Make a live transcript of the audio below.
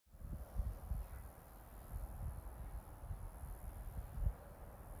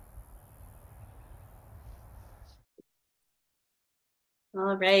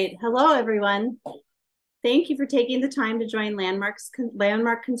All right. Hello, everyone. Thank you for taking the time to join Landmark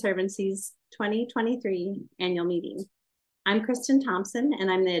Conservancy's 2023 annual meeting. I'm Kristen Thompson, and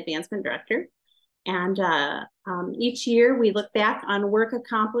I'm the Advancement Director. And each year, we look back on work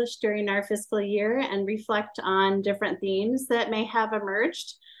accomplished during our fiscal year and reflect on different themes that may have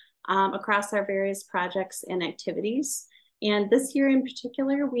emerged across our various projects and activities. And this year in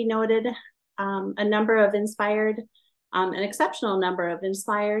particular, we noted an exceptional number of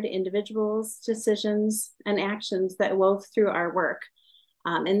inspired individuals, decisions, and actions that wove through our work.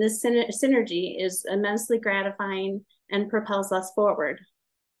 And this synergy is immensely gratifying and propels us forward.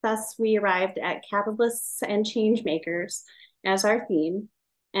 Thus, we arrived at catalysts and change makers as our theme.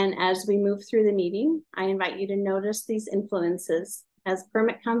 And as we move through the meeting, I invite you to notice these influences, as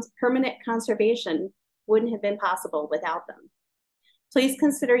permanent conservation wouldn't have been possible without them. Please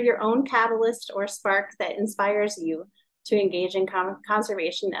consider your own catalyst or spark that inspires you to engage in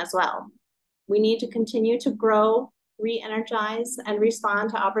conservation as well. We need to continue to grow, re-energize, and respond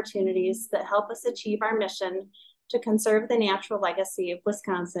to opportunities that help us achieve our mission to conserve the natural legacy of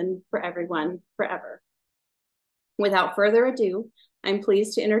Wisconsin for everyone, forever. Without further ado, I'm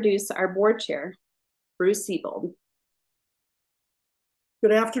pleased to introduce our board chair, Bruce Siebold.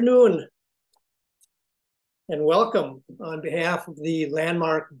 Good afternoon and welcome on behalf of the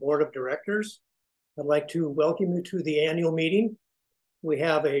Landmark Board of Directors. I'd like to welcome you to the annual meeting. We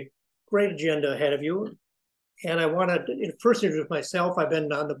have a great agenda ahead of you. And I want to first introduce myself. I've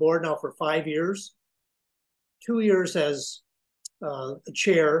been on the board now for 5 years, 2 years as the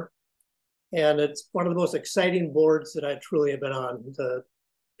chair. And it's one of the most exciting boards that I truly have been on. The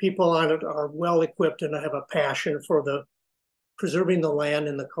people on it are well equipped and have a passion for preserving the land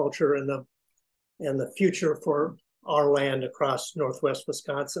and the culture and the future for our land across Northwest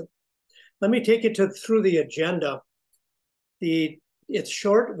Wisconsin. Let me take you through the agenda. It's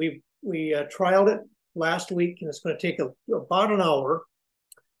short. We trialed it last week, and it's going to take about an hour.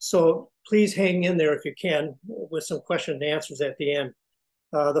 So please hang in there if you can with some question and answers at the end.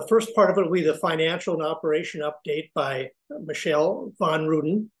 The first part of it will be the financial and operation update by Michelle Von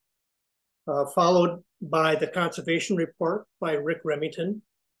Ruden, followed by the conservation report by Rick Remington.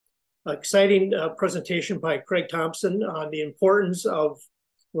 Exciting presentation by Craig Thompson on the importance of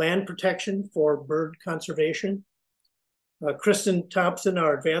land protection for bird conservation. Kristen Thompson,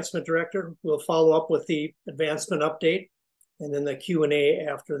 our advancement director, will follow up with the advancement update and then the Q&A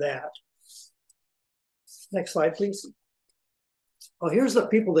after that. Next slide, please. Well, here's the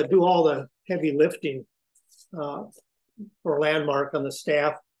people that do all the heavy lifting for Landmark on the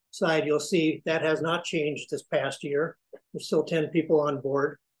staff side. You'll see that has not changed this past year. There's still 10 people on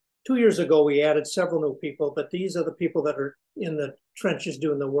board. 2 years ago, we added several new people, but these are the people that are in the trenches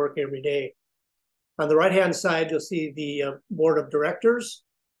doing the work every day. On the right-hand side, you'll see the board of directors.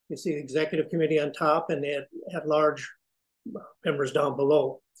 You see the executive committee on top and they have large members down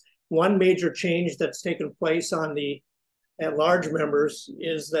below. One major change that's taken place on the at-large members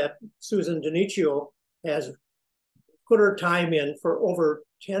is that Susan Donicio has put her time in for over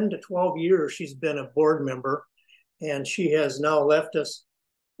 10 to 12 years. She's been a board member, and she has now left us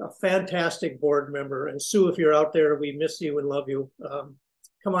a fantastic board member. And Sue, if you're out there, we miss you and love you.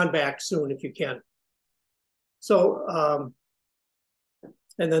 Come on back soon if you can. So,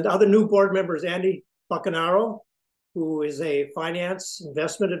 and then the other new board member is Andy Bacanaro, who is a finance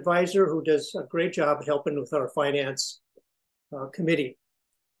investment advisor who does a great job helping with our finance committee.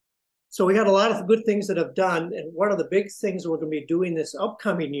 So we got a lot of good things that have done. And one of the big things we're going to be doing this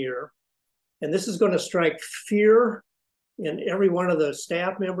upcoming year, and this is going to strike fear in every one of the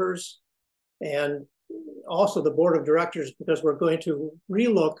staff members and also the board of directors, because we're going to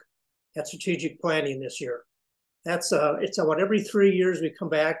relook at strategic planning this year. It's about every 3 years we come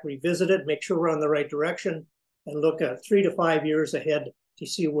back, revisit it, make sure we're on the right direction, and look at 3 to 5 years ahead to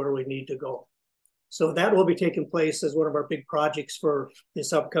see where we need to go. So that will be taking place as one of our big projects for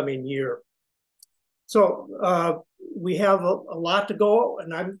this upcoming year. So we have a lot to go,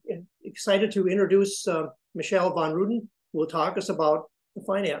 and I'm excited to introduce Michelle Von Ruden, who will talk us about the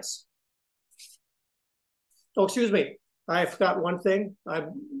finance. Oh, excuse me, I forgot one thing.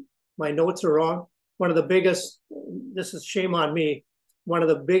 My notes are wrong. One of the biggest, this is shame on me, one of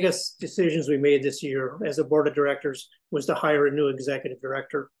the biggest decisions we made this year as a board of directors was to hire a new executive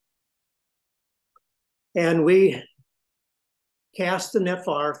director. And we cast the net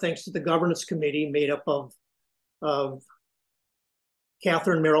far thanks to the governance committee made up of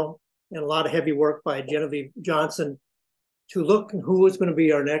Catherine Merrill and a lot of heavy work by Genevieve Johnson to look at who is going to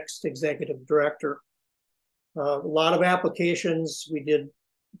be our next executive director. A lot of applications. We did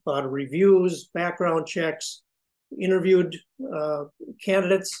a lot of reviews, background checks, interviewed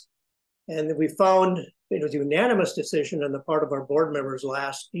candidates, and we found it was a unanimous decision on the part of our board members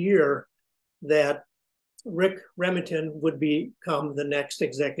last year that Rick Remington would become the next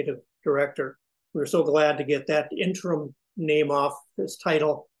executive director. We were so glad to get that interim name off his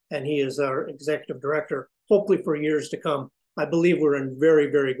title, and he is our executive director, hopefully for years to come. I believe we're in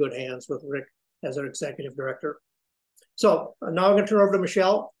very, very good hands with Rick as our executive director. So now I'm going to turn over to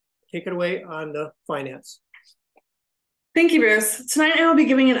Michelle. Take it away on the finance. Thank you, Bruce. Tonight I will be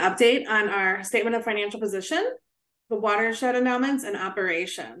giving an update on our statement of financial position, the watershed endowments, and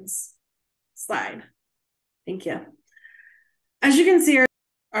operations. Slide. Thank you. As you can see,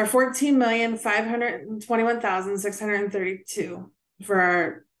 our $14,521,632 for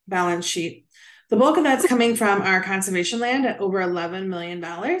our balance sheet. The bulk of that's coming from our conservation land at over $11 million.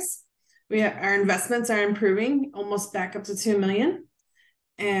 Our investments are improving, almost back up to $2 million.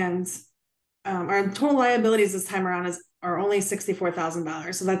 And our total liabilities this time around are only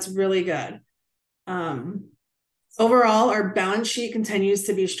 $64,000. So that's really good. Overall, our balance sheet continues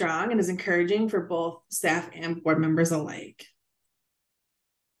to be strong and is encouraging for both staff and board members alike.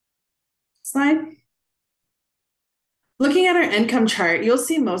 Slide. Looking at our income chart, you'll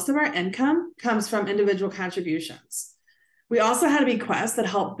see most of our income comes from individual contributions. We also had a bequest that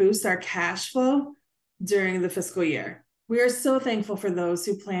helped boost our cash flow during the fiscal year. We are so thankful for those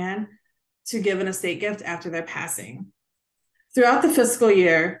who plan to give an estate gift after their passing. Throughout the fiscal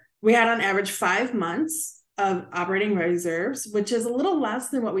year, we had on average 5 months of operating reserves, which is a little less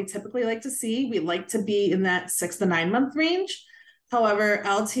than what we typically like to see. We like to be in that 6 to 9 month range. However,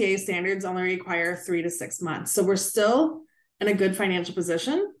 LTA standards only require 3 to 6 months. So we're still in a good financial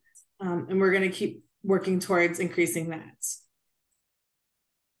position, and we're going to keep working towards increasing that.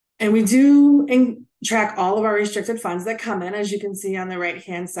 And we do track all of our restricted funds that come in, as you can see on the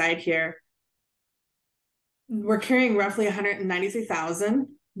right-hand side here. We're carrying roughly $193,000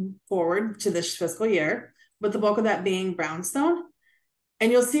 forward to this fiscal year, with the bulk of that being brownstone.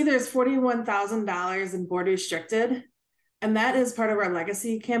 And you'll see there's $41,000 in board restricted, and that is part of our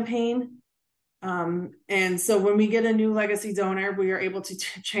legacy campaign. And so when we get a new legacy donor, we are able to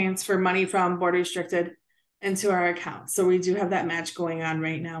transfer money from board restricted into our account. So we do have that match going on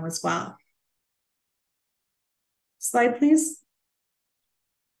right now as well. Slide, please.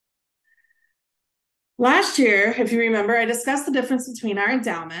 Last year, if you remember, I discussed the difference between our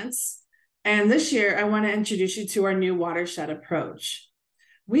endowments. And this year, I want to introduce you to our new watershed approach.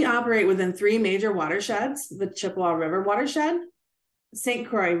 We operate within 3 major watersheds: the Chippewa River watershed, St.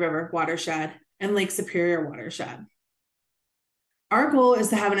 Croix River watershed, and Lake Superior watershed. Our goal is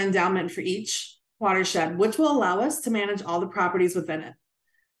to have an endowment for each watershed, which will allow us to manage all the properties within it.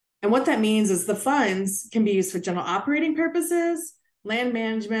 And what that means is the funds can be used for general operating purposes, land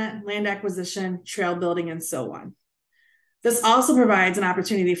management, land acquisition, trail building, and so on. This also provides an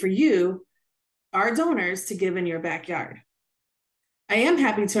opportunity for you, our donors, to give in your backyard. I am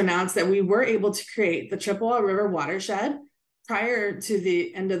happy to announce that we were able to create the Chippewa River watershed prior to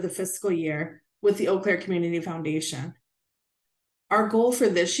the end of the fiscal year with the Eau Claire Community Foundation. Our goal for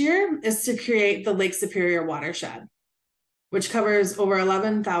this year is to create the Lake Superior watershed, which covers over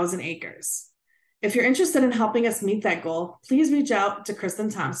 11,000 acres. If you're interested in helping us meet that goal, please reach out to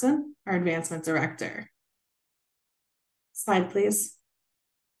Craig Thompson, our advancement director. Slide, please.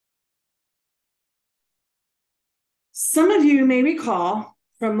 Some of you may recall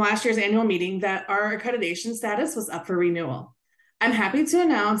from last year's annual meeting that our accreditation status was up for renewal. I'm happy to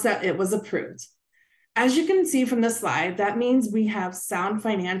announce that it was approved. As you can see from this slide, that means we have sound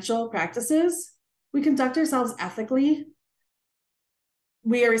financial practices. We conduct ourselves ethically.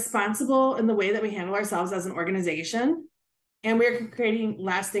 We are responsible in the way that we handle ourselves as an organization, and we're creating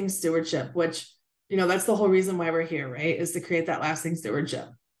lasting stewardship, which, that's the whole reason why we're here, right? Is to create that lasting stewardship.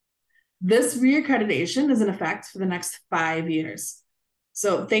 This reaccreditation is in effect for the next 5 years.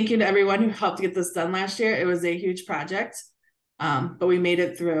 So thank you to everyone who helped get this done last year. It was a huge project, but we made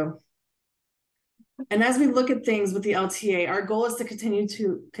it through. And as we look at things with the LTA, our goal is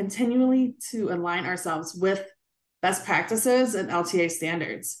to continually align ourselves with best practices and LTA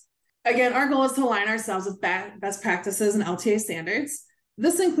standards. Again, our goal is to align ourselves with best practices and LTA standards.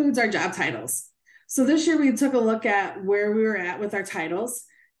 This includes our job titles. So this year we took a look at where we were at with our titles,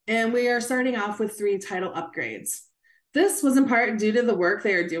 and we are starting off with 3 title upgrades. This was in part due to the work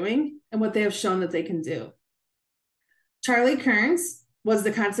they are doing and what they have shown that they can do. Charlie Kearns was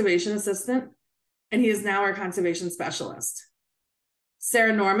the conservation assistant, and he is now our conservation specialist.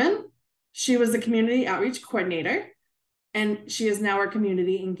 Sarah Norman, she was the community outreach coordinator, and she is now our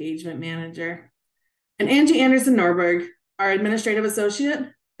community engagement manager. And Angie Anderson Norberg, our administrative associate,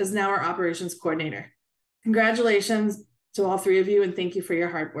 is now our operations coordinator. Congratulations to all three of you, and thank you for your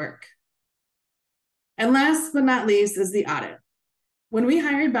hard work. And last but not least is the audit. When we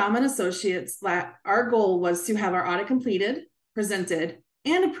hired Bauman Associates, our goal was to have our audit completed, presented,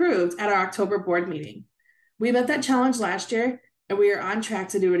 and approved at our October board meeting. We met that challenge last year, and we are on track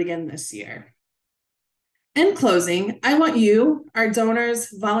to do it again this year. In closing, I want you, our donors,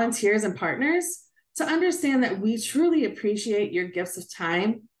 volunteers, and partners, to understand that we truly appreciate your gifts of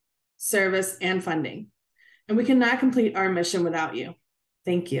time, service, and funding. And we cannot complete our mission without you.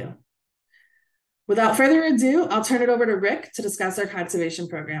 Thank you. Without further ado, I'll turn it over to Rick to discuss our conservation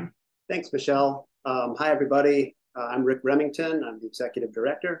program. Thanks, Michelle. Hi, everybody. I'm Rick Remington. I'm the Executive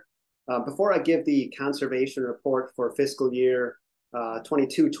Director. Before I give the conservation report for fiscal year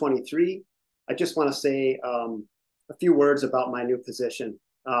 22-23, I just want to say a few words about my new position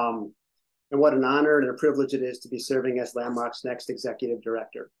and what an honor and a privilege it is to be serving as Landmark's next Executive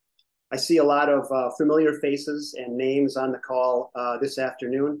Director. I see a lot of familiar faces and names on the call this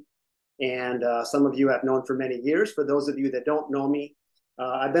afternoon, and some of you I've known for many years. For those of you that don't know me,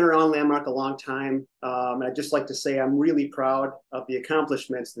 I've been around Landmark a long time. I'd just like to say I'm really proud of the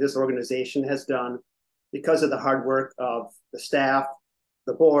accomplishments this organization has done because of the hard work of the staff,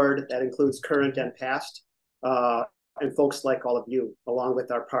 the board, that includes current and past, and folks like all of you, along with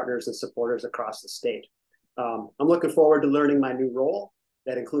our partners and supporters across the state. I'm looking forward to learning my new role.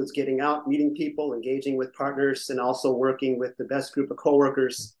 That includes getting out, meeting people, engaging with partners, and also working with the best group of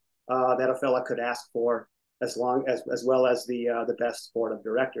coworkers that a fella could ask for, as well as the best board of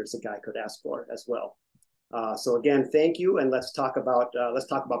directors a guy could ask for as well. So again, thank you, and let's talk about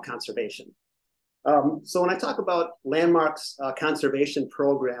conservation. So when I talk about Landmark's conservation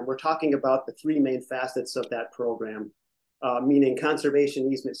program, we're talking about the three main facets of that program, meaning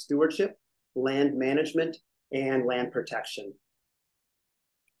conservation easement stewardship, land management, and land protection.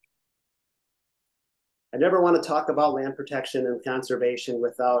 I never want to talk about land protection and conservation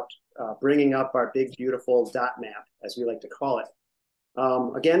without bringing up our big, beautiful dot map, as we like to call it.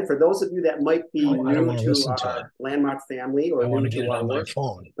 Again, for those of you that might be new to our Landmark family or new to our work,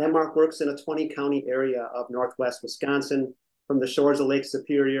 Landmark works in a 20-county area of northwest Wisconsin, from the shores of Lake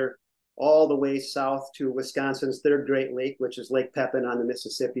Superior all the way south to Wisconsin's third Great Lake, which is Lake Pepin on the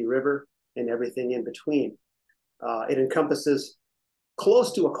Mississippi River, and everything in between. It encompasses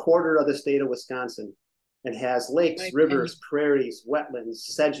close to a quarter of the state of Wisconsin, and has lakes, rivers, prairies, wetlands,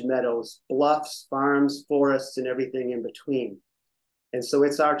 sedge meadows, bluffs, farms, forests, and everything in between. And so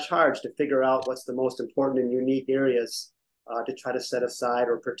it's our charge to figure out what's the most important and unique areas to try to set aside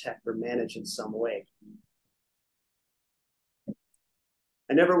or protect or manage in some way.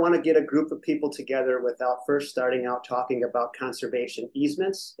 I never want to get a group of people together without first starting out talking about conservation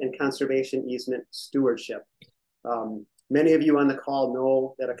easements and conservation easement stewardship. Many of you on the call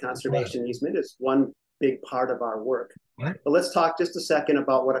know that a conservation easement is one big part of our work. But let's talk just a second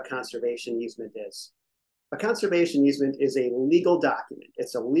about what a conservation easement is. A conservation easement is a legal document.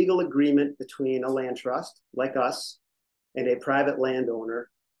 It's a legal agreement between a land trust, like us, and a private landowner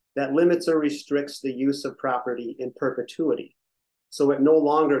that limits or restricts the use of property in perpetuity. So it no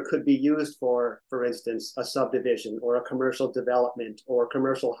longer could be used for instance, a subdivision or a commercial development or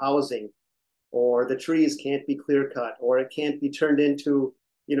commercial housing, or the trees can't be clear cut, or it can't be turned into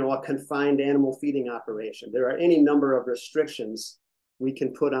a confined animal feeding operation. There are any number of restrictions we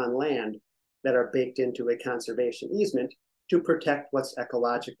can put on land that are baked into a conservation easement to protect what's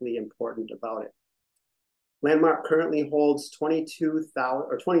ecologically important about it. Landmark currently holds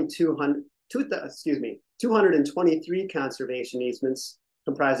 223 conservation easements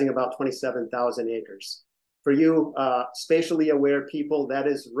comprising about 27,000 acres. For you spatially aware people, that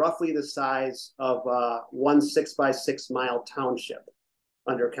is roughly the size of one 6-by-6 mile township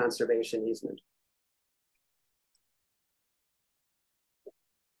under conservation easement.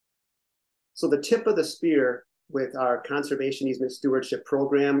 So the tip of the spear with our conservation easement stewardship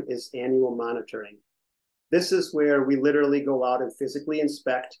program is annual monitoring. This is where we literally go out and physically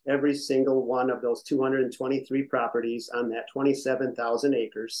inspect every single one of those 223 properties on that 27,000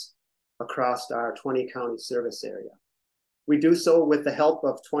 acres across our 20-county service area. We do so with the help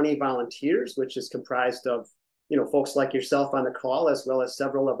of 20 volunteers, which is comprised of folks like yourself on the call, as well as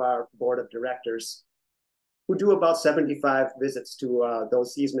several of our board of directors who do about 75 visits to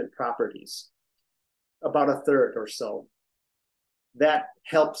those easement properties, about a third or so. That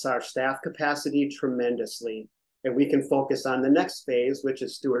helps our staff capacity tremendously, and we can focus on the next phase, which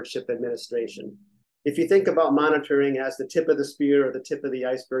is stewardship administration. If you think about monitoring as the tip of the spear or the tip of the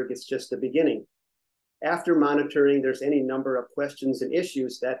iceberg, it's just the beginning. After monitoring, there's any number of questions and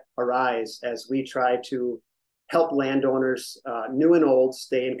issues that arise as we try to help landowners, new and old,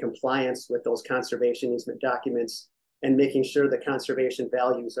 stay in compliance with those conservation easement documents and making sure the conservation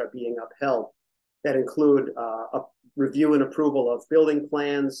values are being upheld. That include a review and approval of building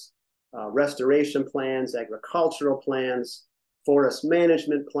plans, restoration plans, agricultural plans, forest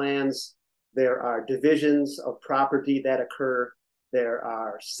management plans. There are divisions of property that occur. There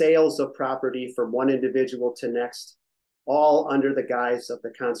are sales of property from one individual to next, all under the guise of the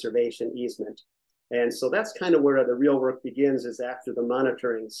conservation easement. And so that's kind of where the real work begins, is after the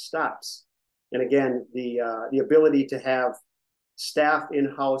monitoring stops. And again, the ability to have staff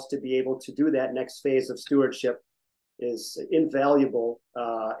in-house to be able to do that next phase of stewardship is invaluable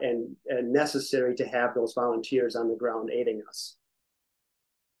and necessary to have those volunteers on the ground aiding us.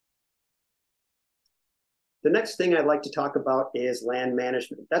 The next thing I'd like to talk about is land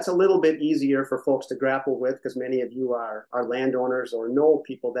management. That's a little bit easier for folks to grapple with because many of you are landowners or know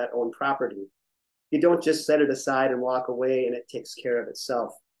people that own property. You don't just set it aside and walk away and it takes care of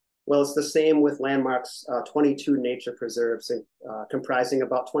itself. Well, it's the same with Landmark's 22 nature preserves, comprising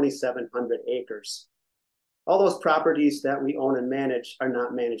about 2,700 acres. All those properties that we own and manage are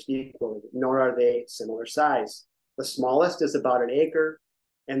not managed equally, nor are they similar size. The smallest is about an acre,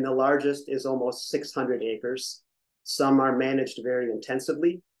 and the largest is almost 600 acres. Some are managed very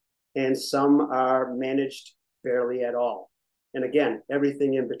intensively, and some are managed barely at all. And again,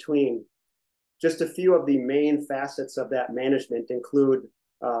 everything in between. Just a few of the main facets of that management include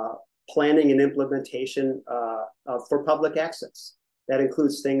planning and implementation for public access. That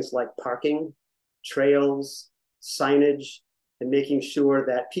includes things like parking, trails, signage, and making sure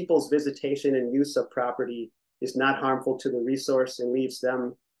that people's visitation and use of property is not harmful to the resource and leaves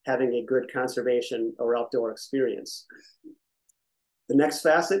them having a good conservation or outdoor experience. The next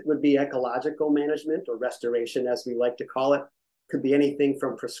facet would be ecological management, or restoration as we like to call it. Could be anything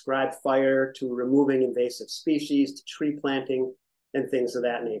from prescribed fire to removing invasive species to tree planting and things of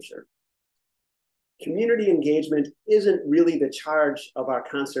that nature. Community engagement isn't really the charge of our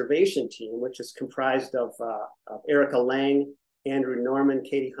conservation team, which is comprised of Erica Lang, Andrew Norman,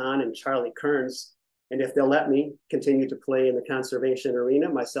 Katie Hahn, and Charlie Kearns. And if they'll let me continue to play in the conservation arena,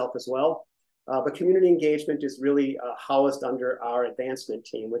 myself as well. But community engagement is really housed under our advancement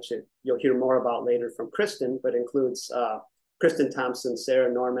team, which you'll hear more about later from Kristen, but includes Craig Thompson,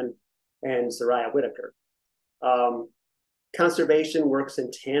 Sarah Norman, and Zariah Whitaker. Conservation works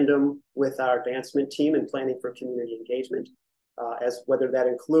in tandem with our advancement team in planning for community engagement, as whether that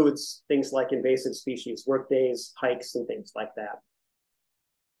includes things like invasive species, work days, hikes, and things like that.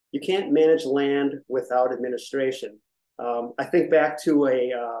 You can't manage land without administration. I think back to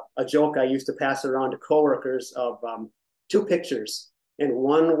a joke I used to pass around to coworkers of two pictures. And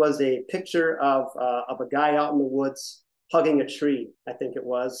one was a picture of a guy out in the woods hugging a tree, I think it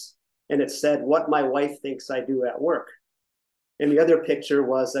was. And it said, "What my wife thinks I do at work." And the other picture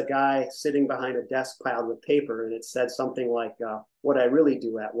was a guy sitting behind a desk piled with paper, and it said something like, "What I really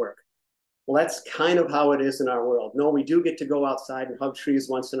do at work." Well, that's kind of how it is in our world. No, we do get to go outside and hug trees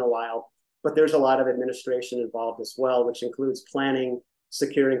once in a while, but there's a lot of administration involved as well, which includes planning,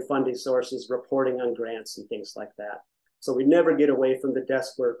 securing funding sources, reporting on grants, and things like that. So we never get away from the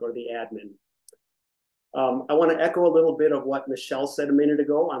desk work or the admin. I want to echo a little bit of what Michelle said a minute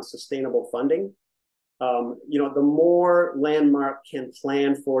ago on sustainable funding. The more Landmark can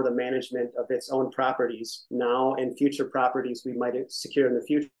plan for the management of its own properties now and future properties we might secure in the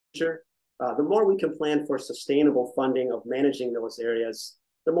future, the more we can plan for sustainable funding of managing those areas,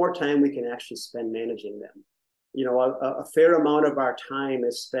 the more time we can actually spend managing them. A fair amount of our time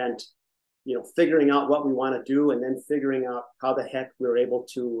is spent, figuring out what we want to do and then figuring out how the heck we're able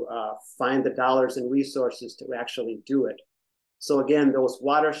to find the dollars and resources to actually do it. So again, those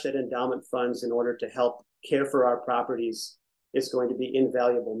watershed endowment funds in order to help care for our properties is going to be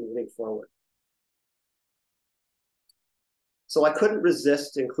invaluable moving forward. So I couldn't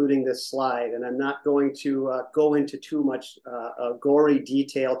resist including this slide, and I'm not going to go into too much gory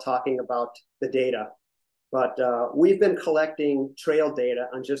detail talking about the data, but we've been collecting trail data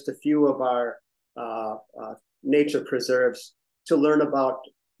on just a few of our nature preserves to learn about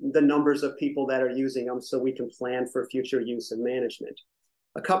the numbers of people that are using them so we can plan for future use and management.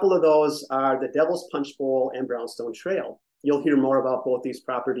 A couple of those are the Devil's Punch Bowl and Brownstone Trail. You'll hear more about both these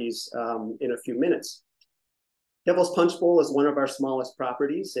properties in a few minutes. Devil's Punch Bowl is one of our smallest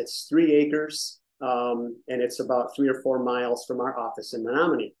properties. It's 3 acres, and it's about 3 or 4 miles from our office in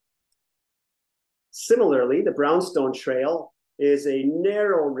Menominee. Similarly, the Brownstone Trail is a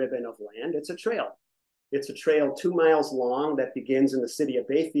narrow ribbon of land. It's a trail. It's a trail 2 miles long that begins in the city of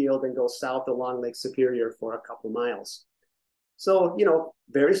Bayfield and goes south along Lake Superior for a couple miles. So,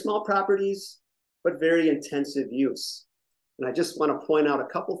 very small properties, but very intensive use. And I just want to point out a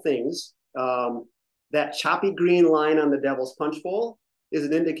couple things. That choppy green line on the Devil's Punch Bowl is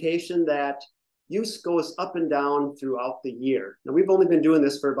an indication that use goes up and down throughout the year. Now, we've only been doing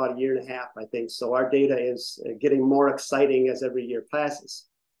this for about 1.5 years, I think, so our data is getting more exciting as every year passes.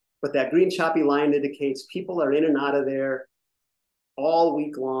 But that green choppy line indicates people are in and out of there all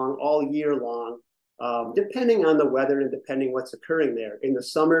week long, all year long, depending on the weather and depending what's occurring there. In the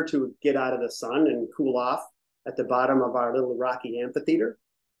summer, to get out of the sun and cool off at the bottom of our little rocky amphitheater.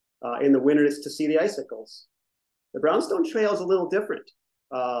 In the winter, it's to see the icicles. The Brownstone Trail is a little different.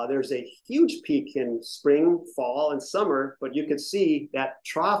 There's a huge peak in spring, fall, and summer, but you can see that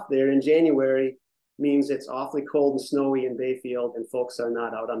trough there in January means it's awfully cold and snowy in Bayfield, and folks are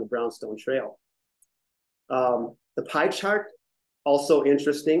not out on the Brownstone Trail. The pie chart, also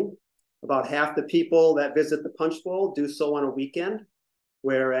interesting. About half the people that visit the Punch Bowl do so on a weekend,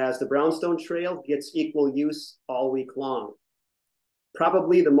 whereas the Brownstone Trail gets equal use all week long.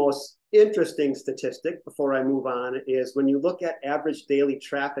 Probably the most interesting statistic before I move on is when you look at average daily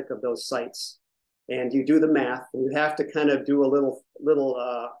traffic of those sites and you do the math, and you have to kind of do a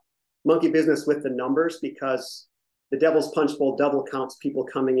little monkey business with the numbers, because the Devil's Punch Bowl double counts people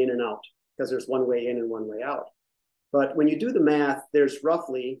coming in and out because there's one way in and one way out. But when you do the math, there's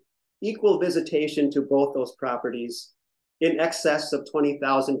roughly equal visitation to both those properties in excess of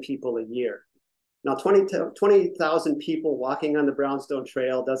 20,000 people a year. Now, 20,000 people walking on the Brownstone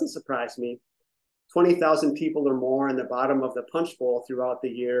Trail doesn't surprise me. 20,000 people or more in the bottom of the Punch Bowl throughout the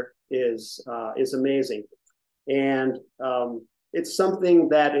year is amazing. And it's something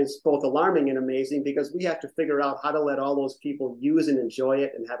that is both alarming and amazing, because we have to figure out how to let all those people use and enjoy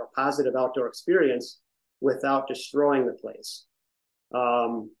it and have a positive outdoor experience without destroying the place.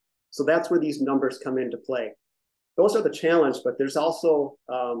 So that's where these numbers come into play. Those are the challenge, but there's also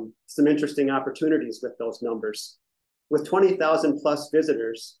some interesting opportunities with those numbers. With 20,000 plus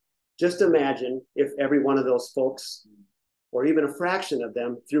visitors, just imagine if every one of those folks, or even a fraction of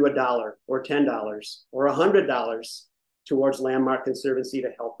them, threw $1 or $10 or $100 towards Landmark Conservancy to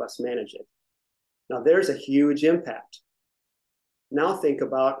help us manage it. Now, there's a huge impact. Now think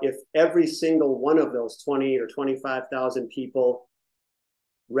about if every single one of those 20 or 25,000 people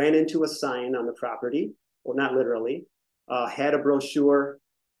ran into a sign on the property, well, not literally, had a brochure,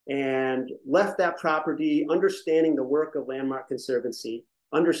 and left that property understanding the work of Landmark Conservancy,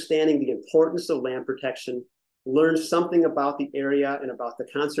 understanding the importance of land protection, learned something about the area and about the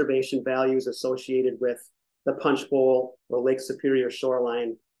conservation values associated with the Punch Bowl or Lake Superior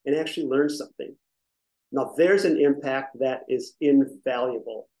shoreline, and actually learned something. Now, there's an impact that is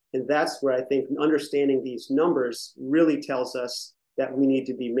invaluable. And that's where I think understanding these numbers really tells us that we need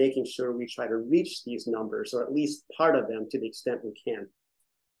to be making sure we try to reach these numbers, or at least part of them, to the extent we can.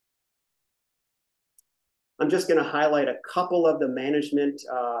 I'm just going to highlight a couple of the management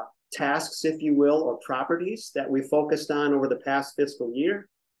tasks, if you will, or properties that we focused on over the past fiscal year.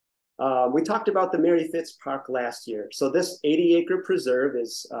 We talked about the Mary Fitz Park last year. So this 80-acre preserve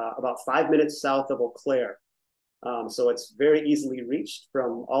is about 5 minutes south of Eau Claire. So it's very easily reached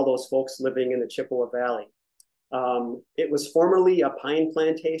from all those folks living in the Chippewa Valley. It was formerly a pine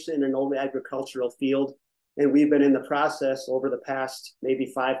plantation in an old agricultural field, and we've been in the process over the past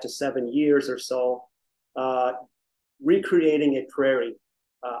maybe 5 to 7 years or so, recreating a prairie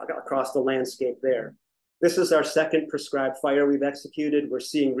across the landscape there. This is our second prescribed fire we've executed. We're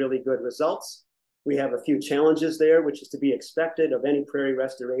seeing really good results. We have a few challenges there, which is to be expected of any prairie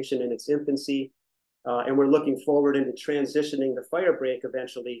restoration in its infancy. And we're looking forward into transitioning the fire break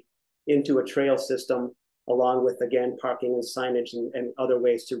eventually into a trail system, along with, again, parking and signage and other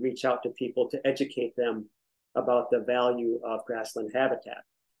ways to reach out to people to educate them about the value of grassland habitat.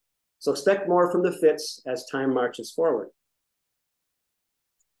 So expect more from the Fitz as time marches forward.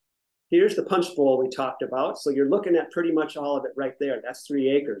 Here's the Punch Bowl we talked about. So you're looking at pretty much all of it right there. That's 3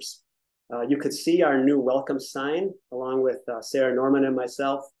 acres. You could see our new welcome sign, along with Sarah Norman and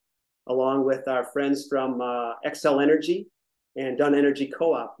myself, along with our friends from Xcel Energy and Dunn Energy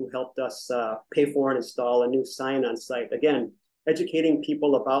Co-op, who helped us pay for and install a new sign on site. Again, educating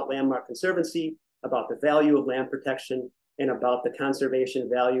people about Landmark Conservancy, about the value of land protection, and about the conservation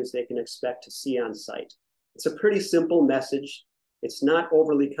values they can expect to see on site. It's a pretty simple message. It's not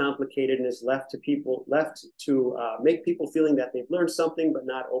overly complicated, and is left to make people feeling that they've learned something but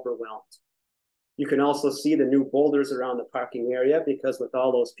not overwhelmed. You can also see the new boulders around the parking area, because with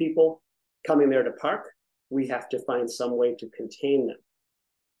all those people coming there to park, we have to find some way to contain them.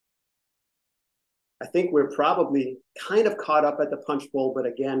 I think we're probably kind of caught up at the Punch Bowl, but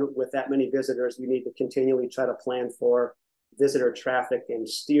again, with that many visitors, we need to continually try to plan for visitor traffic and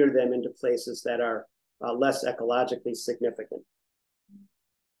steer them into places that are less ecologically significant.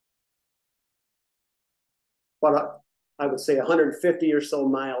 But I would say 150 or so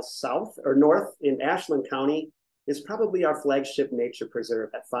miles south or north in Ashland County is probably our flagship nature preserve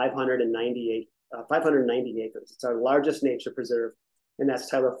at 590 acres. It's our largest nature preserve, and that's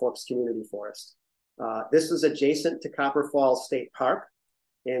Tyler Forks Community Forest. This is adjacent to Copper Falls State Park.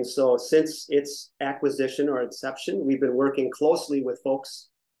 And so since its acquisition or inception, we've been working closely with folks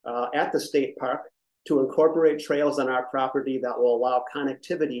at the state park to incorporate trails on our property that will allow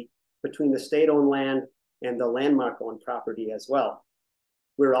connectivity between the state-owned land and the landmark-owned property as well.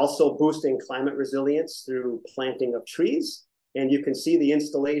 We're also boosting climate resilience through planting of trees. And you can see the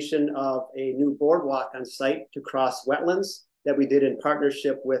installation of a new boardwalk on site to cross wetlands that we did in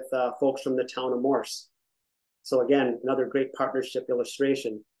partnership with folks from the town of Morse. So again, another great partnership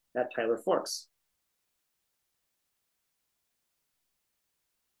illustration at Tyler Forks.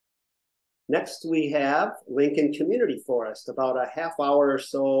 Next, we have Lincoln Community Forest, about a half hour or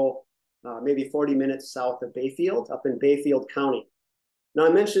so, maybe 40 minutes south of Bayfield, up in Bayfield County. Now, I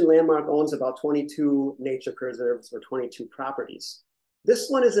mentioned Landmark owns about 22 nature preserves or 22 properties. This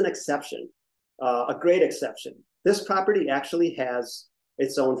one is an exception, a great exception. This property actually has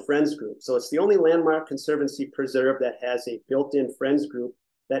its own friends group. So it's the only Landmark Conservancy preserve that has a built-in friends group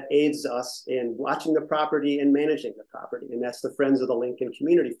that aids us in watching the property and managing the property. And that's the Friends of the Lincoln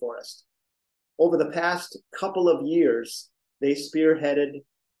Community Forest. Over the past couple of years, they spearheaded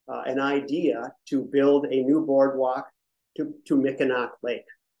an idea to build a new boardwalk to Mickinock Lake.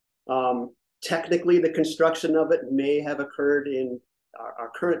 Technically, the construction of it may have occurred in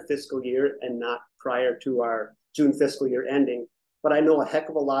our current fiscal year and not prior to our June fiscal year ending. But I know a heck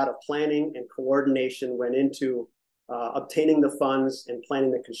of a lot of planning and coordination went into obtaining the funds and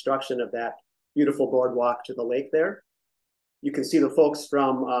planning the construction of that beautiful boardwalk to the lake there. You can see the folks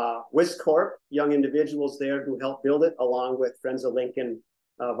from WISCorp, young individuals there who helped build it, along with Friends of Lincoln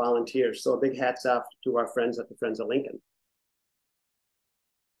volunteers. So a big hats off to our friends at the Friends of Lincoln.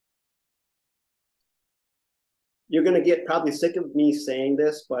 You're going to get probably sick of me saying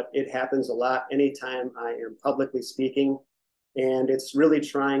this, but it happens a lot anytime I am publicly speaking. And it's really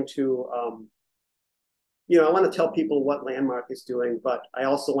trying to, I want to tell people what Landmark is doing, but I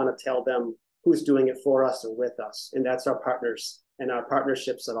also want to tell them who's doing it for us or with us. And that's our partners and our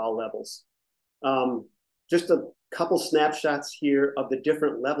partnerships at all levels. Just a couple snapshots here of the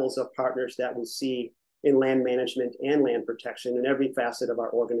different levels of partners that we see in land management and land protection in every facet of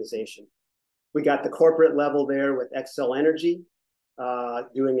our organization. We got the corporate level there with Xcel Energy,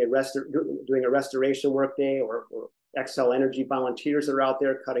 doing a restoration workday, or Xcel Energy volunteers are out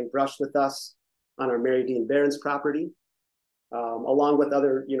there cutting brush with us on our Mary Dean Barron's property, along with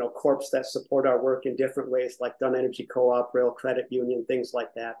other corps that support our work in different ways, like Dunn Energy Co-op, Rail Credit Union, things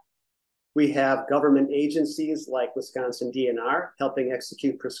like that. We have government agencies like Wisconsin DNR helping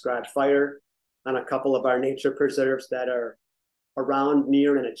execute prescribed fire on a couple of our nature preserves that are around,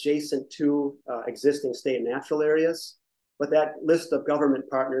 near, and adjacent to existing state natural areas. But that list of government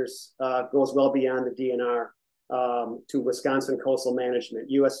partners goes well beyond the DNR to Wisconsin Coastal Management,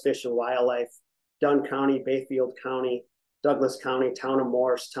 U.S. Fish and Wildlife, Dunn County, Bayfield County, Douglas County, Town of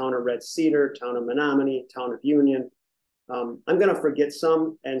Morse, Town of Red Cedar, Town of Menominee, Town of Union. I'm going to forget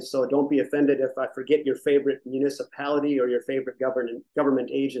some, and so don't be offended if I forget your favorite municipality or your favorite government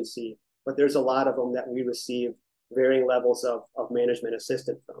agency, but there's a lot of them that we receive varying levels of management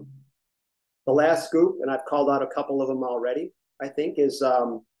assistance from. The last group, and I've called out a couple of them already, I think, is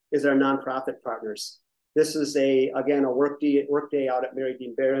our nonprofit partners. This is again a workday out at Mary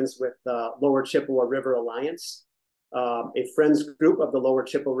Dean Barron's with Lower Chippewa River Alliance, a friends group of the Lower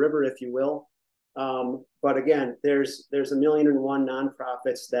Chippewa River, if you will. But again, there's 1,000,001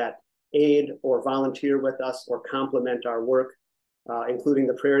 nonprofits that aid or volunteer with us or complement our work, including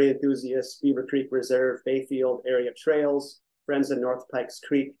the Prairie Enthusiasts, Beaver Creek Reserve, Bayfield Area Trails, Friends of North Pikes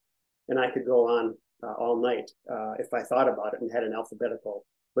Creek, and I could go on all night if I thought about it and had an alphabetical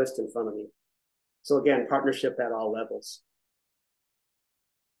list in front of me. So again, partnership at all levels.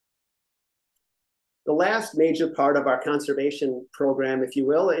 The last major part of our conservation program, if you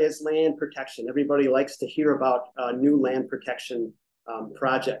will, is land protection. Everybody likes to hear about new land protection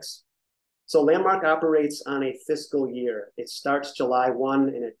projects. So Landmark operates on a fiscal year. It starts July 1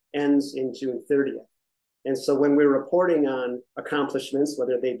 and it ends in June 30th. And so when we're reporting on accomplishments,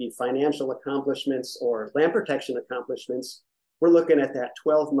 whether they be financial accomplishments or land protection accomplishments, we're looking at that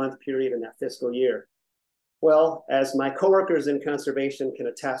 12-month period in that fiscal year. Well, as my coworkers in conservation can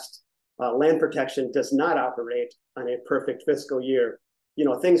attest, land protection does not operate on a perfect fiscal year.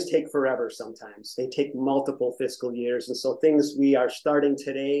 things take forever sometimes. They take multiple fiscal years. And so things we are starting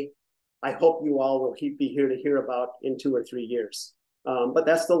today, I hope you all will be here to hear about in 2 or 3 years. But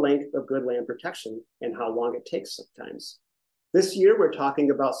that's the length of good land protection and how long it takes sometimes. This year, we're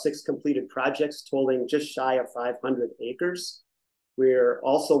talking about 6 completed projects totaling just shy of 500 acres. We're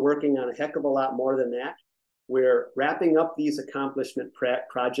also working on a heck of a lot more than that. We're wrapping up these accomplishment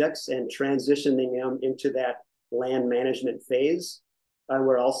projects and transitioning them into that land management phase.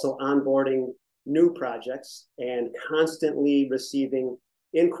 We're also onboarding new projects and constantly receiving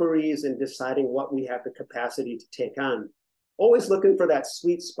inquiries and deciding what we have the capacity to take on. Always looking for that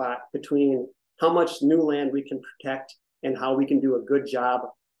sweet spot between how much new land we can protect and how we can do a good job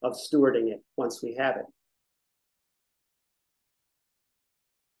of stewarding it once we have it.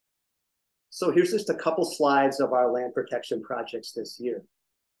 So here's just a couple slides of our land protection projects this year.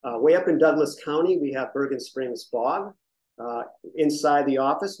 Way up in Douglas County, we have Bergen Springs Bog. Inside the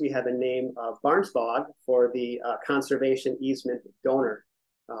office, we have a name of Barnes Bog for the conservation easement donor,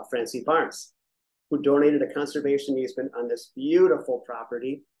 Francie Barnes, who donated a conservation easement on this beautiful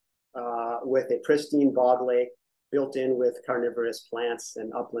property with a pristine bog lake built in with carnivorous plants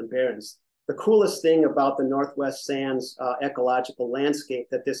and upland barrens. The coolest thing about the Northwest Sands ecological landscape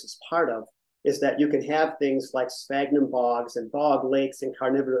that this is part of is that you can have things like sphagnum bogs and bog lakes and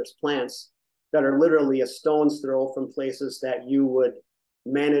carnivorous plants that are literally a stone's throw from places that you would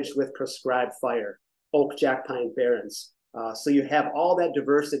manage with prescribed fire, oak jack pine barrens. So you have all that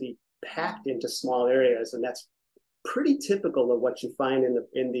diversity packed into small areas, and that's pretty typical of what you find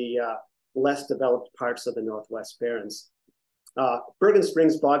in the less developed parts of the Northwest Barrens. Bergen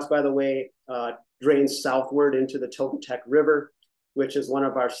Springs Bogs, by the way, drains southward into the Tokatech River, which is one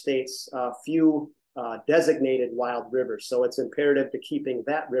of our state's few designated wild rivers. So it's imperative to keeping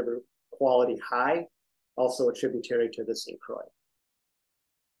that river quality high, also a tributary to the St. Croix.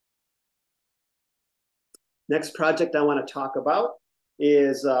 Next project I want to talk about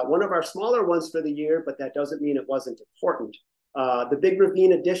is one of our smaller ones for the year, but that doesn't mean it wasn't important. The Big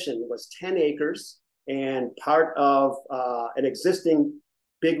Ravine addition was 10 acres and part of an existing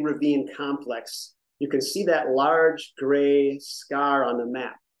Big Ravine complex. You can see that large gray scar on the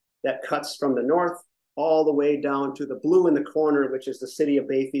map that cuts from the north all the way down to the blue in the corner, which is the city of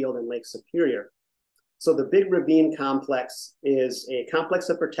Bayfield and Lake Superior. So the Big Ravine complex is a complex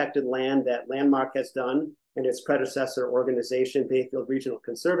of protected land that Landmark has done and its predecessor organization, Bayfield Regional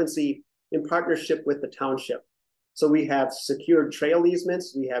Conservancy, in partnership with the township. So we have secured trail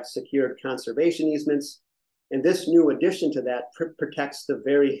easements, we have secured conservation easements, and this new addition to that protects the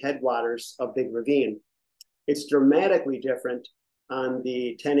very headwaters of Big Ravine. It's dramatically different on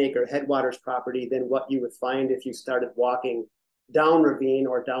the 10-acre headwaters property than what you would find if you started walking down ravine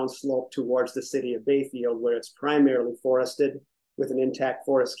or down slope towards the city of Bayfield, where it's primarily forested with an intact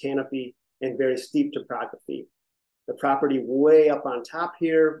forest canopy and very steep topography. The property way up on top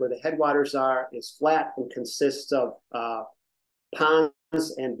here, where the headwaters are, is flat and consists of ponds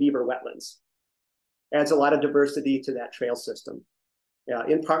and beaver wetlands. Adds a lot of diversity to that trail system,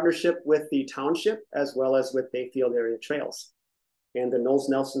 in partnership with the township as well as with Bayfield Area Trails and the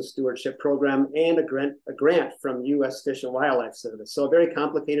Knowles-Nelson Stewardship Program and a grant from U.S. Fish and Wildlife Service. So a very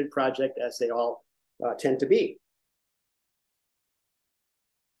complicated project, as they all tend to be.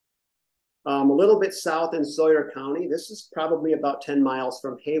 A little bit south in Sawyer County, this is probably about 10 miles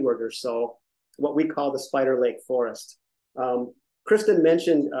from Hayward or so, what we call the Spider Lake Forest. Kristen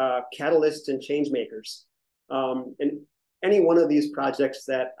mentioned catalysts and change makers. And any one of these projects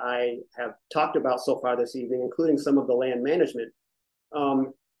that I have talked about so far this evening, including some of the land management,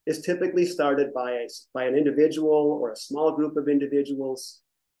 is typically started by an individual or a small group of individuals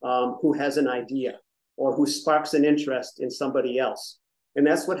who has an idea or who sparks an interest in somebody else. And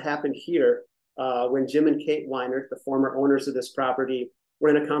that's what happened here when Jim and Kate Weinert, the former owners of this property, were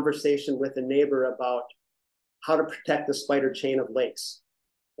in a conversation with a neighbor about how to protect the spider chain of lakes,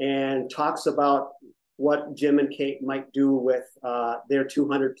 and talks about what Jim and Kate might do with their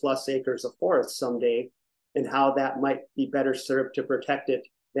 200 plus acres of forest someday, and how that might be better served to protect it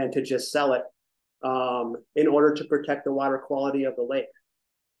than to just sell it in order to protect the water quality of the lake.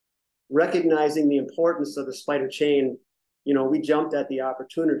 Recognizing the importance of the spider chain, you know, we jumped at the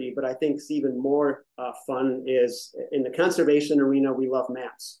opportunity, but I think it's even more fun is in the conservation arena, we love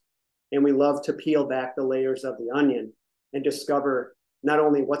maps. And we love to peel back the layers of the onion and discover not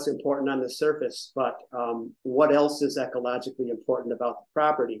only what's important on the surface, but what else is ecologically important about the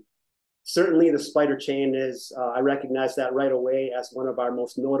property. Certainly the spider chain is, I recognize that right away as one of our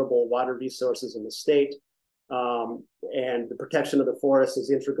most notable water resources in the state. And the protection of the forest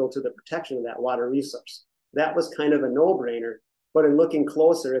is integral to the protection of that water resource. That was kind of a no-brainer. But in looking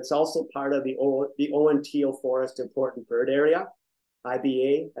closer, it's also part of the Owen Teal Forest Important Bird Area,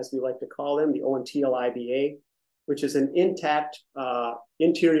 IBA, as we like to call them, the Owen Teal IBA, which is an intact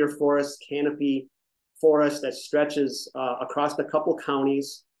interior forest canopy forest that stretches across a couple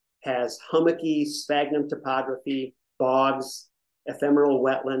counties, has hummocky sphagnum topography, bogs, ephemeral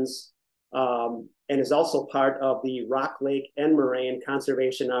wetlands, and is also part of the Rock Lake and Moraine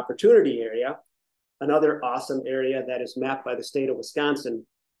Conservation Opportunity Area, another awesome area that is mapped by the state of Wisconsin.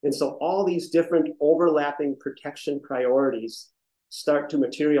 And so all these different overlapping protection priorities start to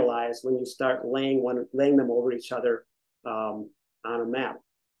materialize when you start laying them over each other on a map.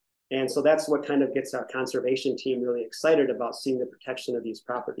 And so that's what kind of gets our conservation team really excited about seeing the protection of these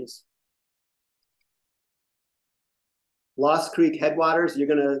properties. Lost Creek headwaters, you're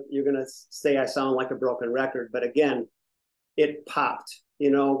gonna say I sound like a broken record, but again, it popped.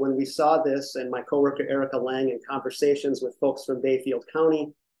 You know, when we saw this, and my coworker Erica Lang in conversations with folks from Bayfield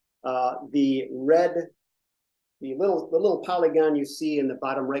County, the little polygon you see in the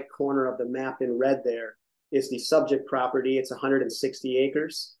bottom right corner of the map in red there is the subject property. It's 160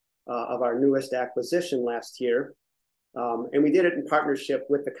 acres of our newest acquisition last year. And we did it in partnership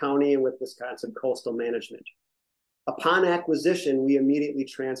with the county and with Wisconsin Coastal Management. Upon acquisition, we immediately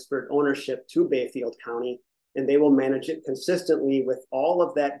transferred ownership to Bayfield County, and they will manage it consistently with all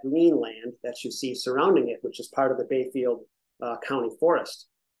of that green land that you see surrounding it, which is part of the Bayfield County Forest.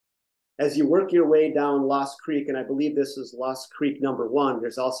 As you work your way down Lost Creek, and I believe this is Lost Creek number 1,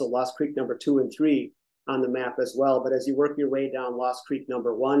 there's also Lost Creek number 2 and 3 on the map as well, but as you work your way down Lost Creek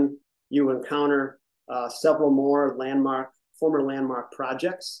number 1, you encounter several more former landmark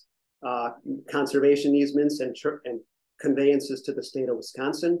projects, conservation easements and conveyances to the state of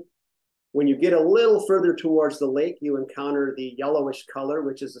Wisconsin. When you get a little further towards the lake, you encounter the yellowish color,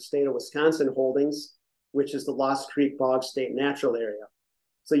 which is the state of Wisconsin holdings, which is the Lost Creek Bog State Natural Area.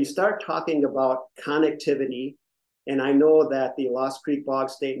 So you start talking about connectivity, and I know that the Lost Creek Bog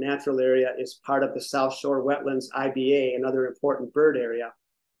State Natural Area is part of the South Shore Wetlands IBA, another important bird area.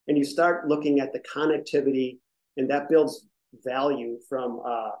 And you start looking at the connectivity, and that builds value from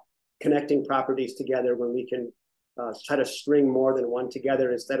connecting properties together when we can try to string more than one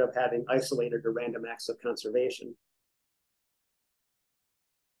together instead of having isolated or random acts of conservation.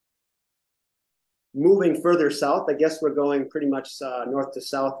 Moving further south, I guess we're going pretty much north to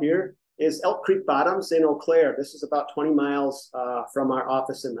south here, is Elk Creek Bottoms in Eau Claire. This is about 20 miles from our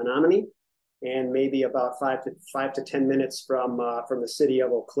office in Menominee, and maybe about 5 to 10 minutes from the city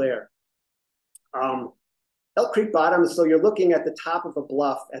of Eau Claire. Elk Creek Bottoms, so you're looking at the top of a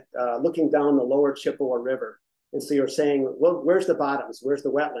bluff, looking down the lower Chippewa River. And so you're saying, well, where's the bottoms? Where's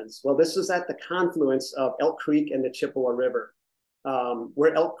the wetlands? Well, this is at the confluence of Elk Creek and the Chippewa River.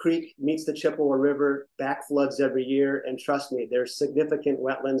 Where Elk Creek meets the Chippewa River, back floods every year. And trust me, there's significant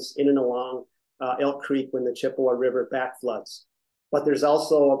wetlands in and along Elk Creek when the Chippewa River back floods. But there's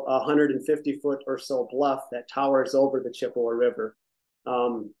also a 150-foot or so bluff that towers over the Chippewa River.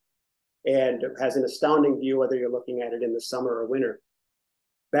 And has an astounding view whether you're looking at it in the summer or winter.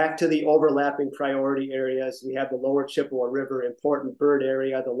 Back to the overlapping priority areas, we have the lower Chippewa River Important Bird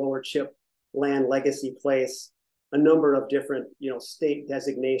Area, the lower Chip Land Legacy Place, a number of different state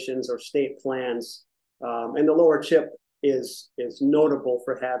designations or state plans. And the lower Chip is notable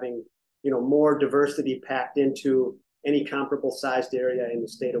for having more diversity packed into any comparable sized area in the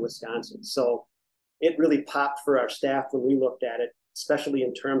state of Wisconsin. So it really popped for our staff when we looked at it, especially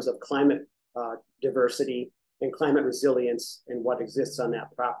in terms of climate diversity and climate resilience and what exists on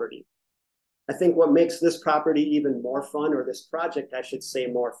that property. I think what makes this property even more fun, or this project, I should say,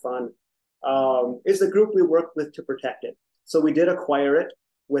 more fun, is the group we worked with to protect it. So we did acquire it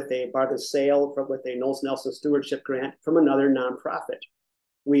with a bargain sale with a Knowles Nelson stewardship grant from another nonprofit.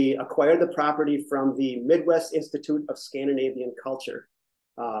 We acquired the property from the Midwest Institute of Scandinavian Culture,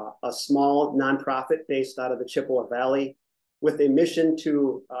 a small nonprofit based out of the Chippewa Valley, with a mission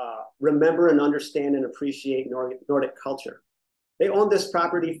to remember and understand and appreciate Nordic culture. They owned this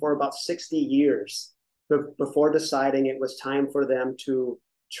property for about 60 years before deciding it was time for them to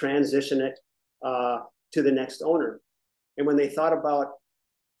transition it to the next owner. And when they thought about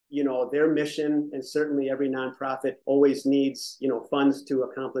their mission, and certainly every nonprofit always needs funds to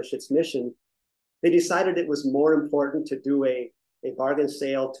accomplish its mission, they decided it was more important to do a bargain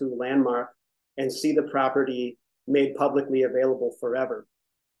sale to Landmark and see the property made publicly available forever.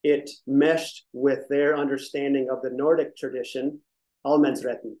 It meshed with their understanding of the Nordic tradition,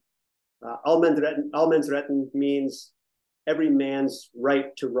 allemansretten. Allemansretten means every man's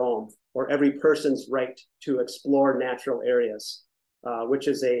right to roam, or every person's right to explore natural areas. which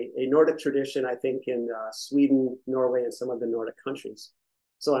is a Nordic tradition, I think, in Sweden, Norway, and some of the Nordic countries.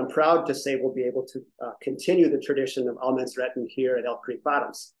 So I'm proud to say we'll be able to continue the tradition of allemansretten here at Elk Creek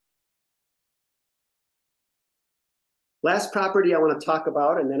Bottoms. Last property I want to talk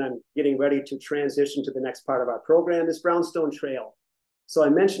about, and then I'm getting ready to transition to the next part of our program, is Brownstone Trail. So I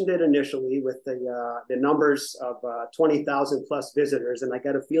mentioned it initially with the numbers of 20,000 plus visitors, and I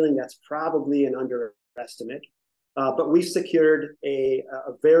got a feeling that's probably an underestimate. But we secured a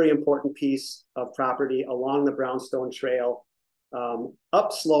very important piece of property along the Brownstone Trail.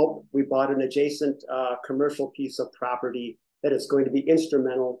 Upslope, we bought an adjacent commercial piece of property that is going to be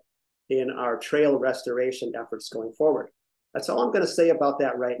instrumental in our trail restoration efforts going forward. That's all I'm going to say about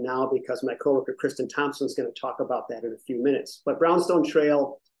that right now, because my coworker Craig Thompson is going to talk about that in a few minutes. But Brownstone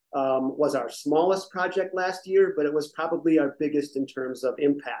Trail was our smallest project last year, but it was probably our biggest in terms of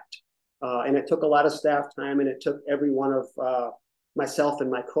impact. And it took a lot of staff time, and it took every one of myself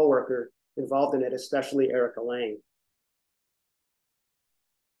and my coworker involved in it, especially Erica Lang.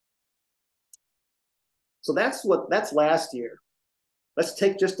 So that's last year. Let's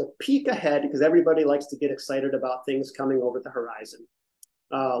take just a peek ahead, because everybody likes to get excited about things coming over the horizon.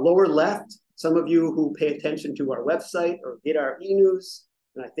 Lower left, some of you who pay attention to our website or get our e-news,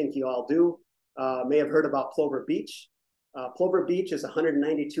 and I think you all do, may have heard about Plover Beach. Plover Beach is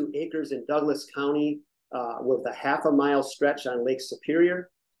 192 acres in Douglas County with a half-a-mile stretch on Lake Superior.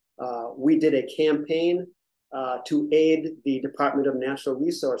 We did a campaign to aid the Department of Natural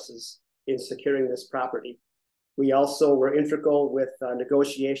Resources in securing this property. We also were integral with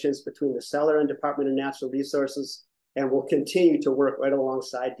negotiations between the seller and Department of Natural Resources, and will continue to work right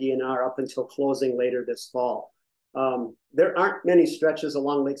alongside DNR up until closing later this fall. There aren't many stretches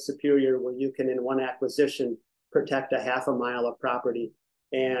along Lake Superior where you can, in one acquisition, protect a half a mile of property.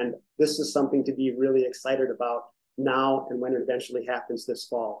 And this is something to be really excited about now and when it eventually happens this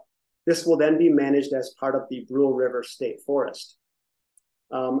fall. This will then be managed as part of the Brule River State Forest.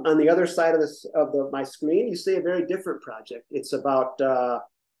 On the other side of my screen, you see a very different project. It's about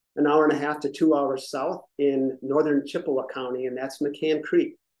an hour and a half to 2 hours south in northern Chippewa County, and that's McCann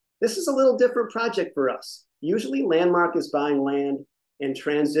Creek. This is a little different project for us. Usually Landmark is buying land and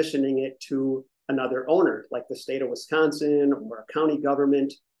transitioning it to another owner, like the state of Wisconsin or a county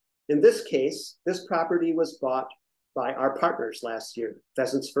government. In this case, this property was bought by our partners last year,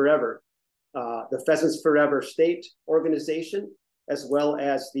 Pheasants Forever, the Pheasants Forever state organization, as well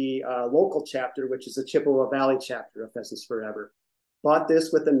as the local chapter, which is the Chippewa Valley chapter of Pheasants Forever. Bought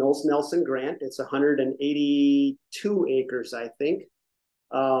this with the Knowles Nelson grant. It's 182 acres, I think,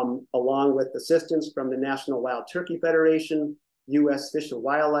 along with assistance from the National Wild Turkey Federation, U.S. Fish and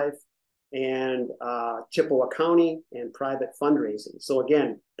Wildlife, and Chippewa County, and private fundraising. So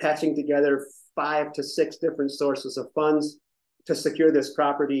again, patching together 5 to 6 different sources of funds to secure this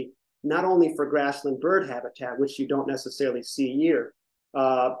property, not only for grassland bird habitat, which you don't necessarily see here,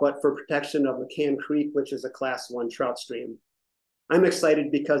 but for protection of McCann Creek, which is a Class 1 trout stream. I'm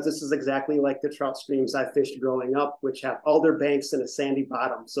excited because this is exactly like the trout streams I fished growing up, which have alder banks and a sandy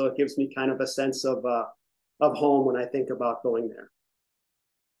bottom. So it gives me kind of a sense of home when I think about going there.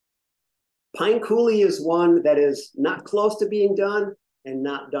 Pine Coulee is one that is not close to being done and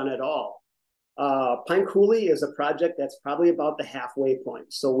not done at all. Pine Coulee is a project that's probably about the halfway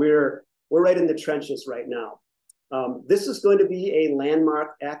point. So we're right in the trenches right now. This is going to be a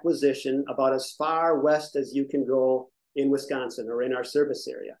landmark acquisition about as far west as you can go in Wisconsin or in our service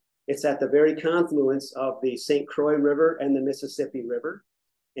area. It's at the very confluence of the St. Croix River and the Mississippi River.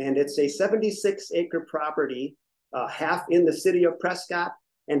 And it's a 76-acre property, half in the city of Prescott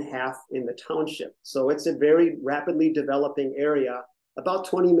and half in the township. So it's a very rapidly developing area, about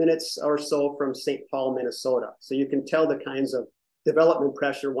 20 minutes or so from St. Paul, Minnesota. So you can tell the kinds of development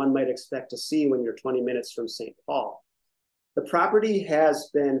pressure one might expect to see when you're 20 minutes from St. Paul. The property has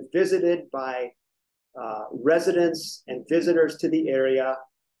been visited by residents and visitors to the area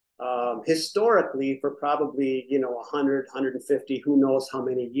historically for probably 100, 150, who knows how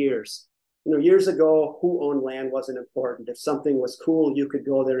many years. Years ago, who owned land wasn't important. If something was cool, you could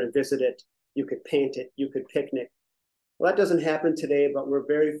go there and visit it. You could paint it. You could picnic. Well, that doesn't happen today, but we're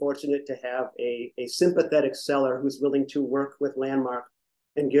very fortunate to have a sympathetic seller who's willing to work with Landmark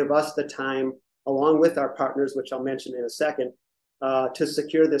and give us the time, along with our partners, which I'll mention in a second, to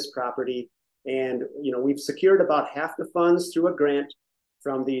secure this property. And we've secured about half the funds through a grant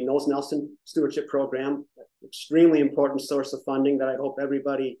from the Knowles Nelson Stewardship Program, extremely important source of funding that I hope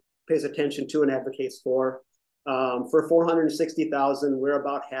everybody pays attention to and advocates for. For $460,000, we're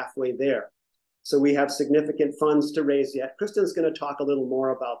about halfway there. So we have significant funds to raise yet. Kristen's going to talk a little more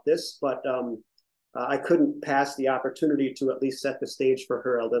about this, but I couldn't pass the opportunity to at least set the stage for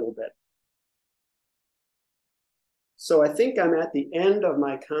her a little bit. So I think I'm at the end of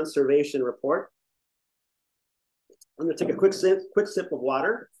my conservation report. I'm going to take a quick sip of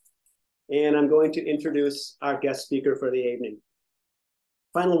water, and I'm going to introduce our guest speaker for the evening.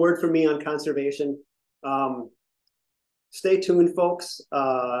 Final word for me on conservation. Stay tuned, folks.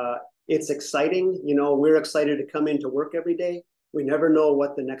 It's exciting. You know, we're excited to come into work every day. We never know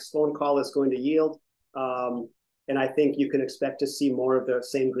what the next phone call is going to yield. And I think you can expect to see more of the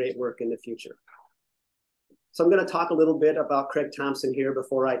same great work in the future. So I'm going to talk a little bit about Craig Thompson here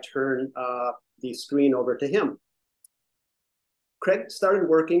before I turn the screen over to him. Craig started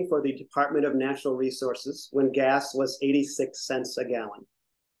working for the Department of Natural Resources when gas was 86 cents a gallon.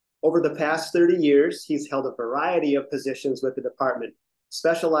 Over the past 30 years, he's held a variety of positions with the department,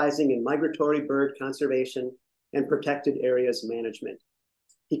 specializing in migratory bird conservation and protected areas management.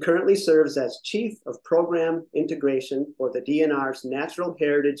 He currently serves as Chief of Program Integration for the DNR's Natural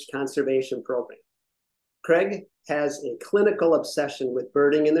Heritage Conservation Program. Craig has a clinical obsession with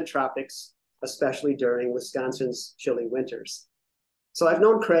birding in the tropics, especially during Wisconsin's chilly winters. So I've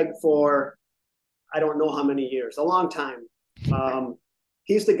known Craig for, I don't know how many years, a long time.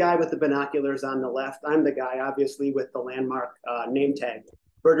 He's the guy with the binoculars on the left. I'm the guy, obviously, with the Landmark name tag.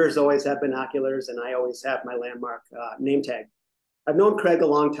 Birders always have binoculars, and I always have my Landmark name tag. I've known Craig a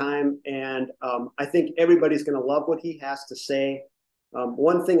long time, and I think everybody's going to love what he has to say.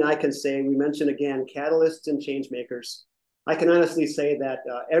 One thing I can say, we mentioned again, catalysts and change makers. I can honestly say that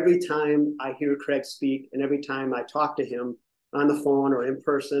every time I hear Craig speak and every time I talk to him on the phone or in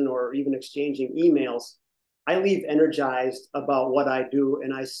person or even exchanging emails, I leave energized about what I do,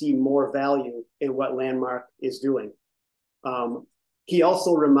 and I see more value in what Landmark is doing. He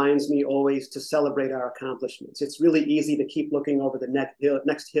also reminds me always to celebrate our accomplishments. It's really easy to keep looking over the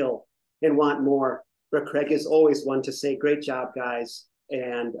next hill and want more, but Craig is always one to say, great job, guys,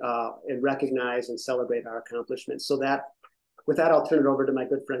 and recognize and celebrate our accomplishments. So with that, I'll turn it over to my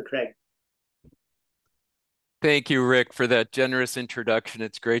good friend, Craig. Thank you, Rick, for that generous introduction.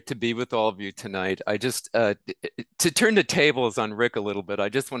 It's great to be with all of you tonight. I just, to turn the tables on Rick a little bit, I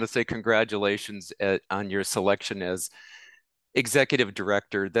just want to say congratulations on your selection as Executive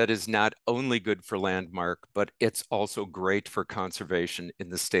Director. That is not only good for Landmark, but it's also great for conservation in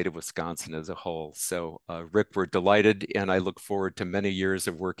the state of Wisconsin as a whole. So Rick, we're delighted, and I look forward to many years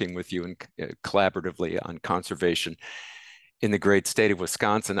of working with you and collaboratively on conservation in the great state of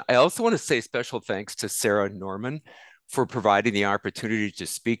Wisconsin. I also want to say special thanks to Sarah Norman for providing the opportunity to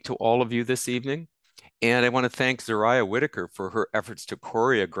speak to all of you this evening. And I want to thank Zariah Whitaker for her efforts to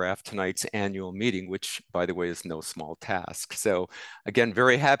choreograph tonight's annual meeting, which, by the way, is no small task. So again,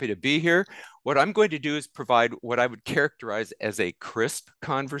 very happy to be here. What I'm going to do is provide what I would characterize as a crisp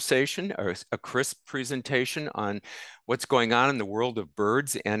conversation or a crisp presentation on what's going on in the world of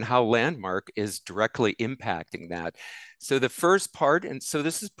birds and how Landmark is directly impacting that. So the first part, and so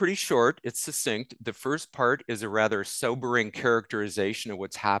this is pretty short, it's succinct. The first part is a rather sobering characterization of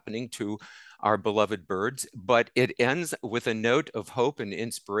what's happening to our beloved birds, but it ends with a note of hope and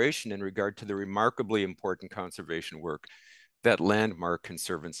inspiration in regard to the remarkably important conservation work that Landmark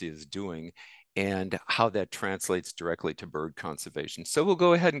Conservancy is doing and how that translates directly to bird conservation. So we'll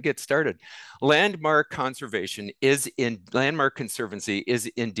go ahead and get started. Landmark Conservancy is indeed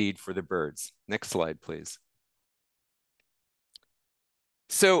for the birds. Next slide, please.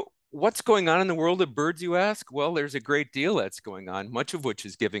 So what's going on in the world of birds, you ask? Well, there's a great deal that's going on, much of which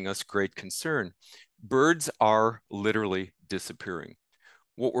is giving us great concern. Birds are literally disappearing.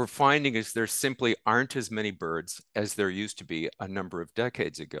 What we're finding is there simply aren't as many birds as there used to be a number of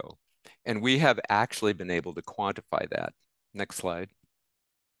decades ago. And we have actually been able to quantify that. Next slide.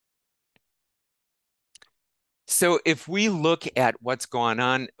 So if we look at what's gone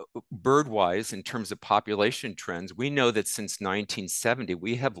on bird-wise in terms of population trends, we know that since 1970,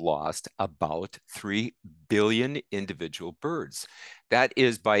 we have lost about 3 billion individual birds. That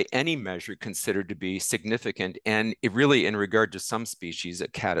is by any measure considered to be significant, and it really, in regard to some species, a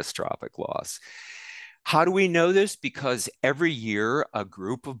catastrophic loss. How do we know this? Because every year a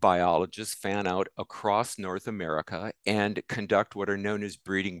group of biologists fan out across North America and conduct what are known as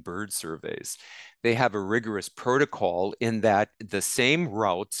breeding bird surveys. They have a rigorous protocol in that the same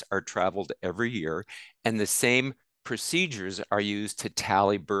routes are traveled every year and the same procedures are used to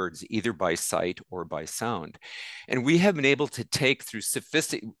tally birds, either by sight or by sound. And we have been able to take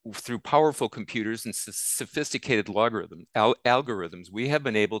through powerful computers and sophisticated algorithms, we have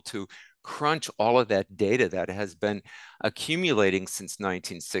been able to crunch all of that data that has been accumulating since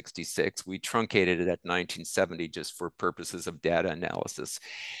 1966. We truncated it at 1970 just for purposes of data analysis,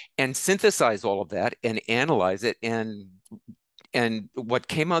 and synthesize all of that and analyze it. And what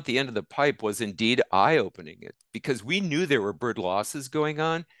came out the end of the pipe was indeed eye-opening, because we knew there were bird losses going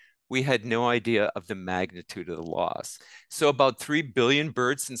on. We had no idea of the magnitude of the loss. So about 3 billion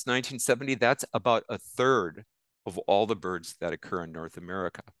birds since 1970, that's about a third of all the birds that occur in North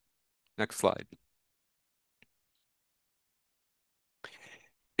America. Next slide.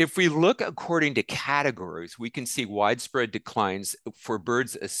 If we look according to categories, we can see widespread declines for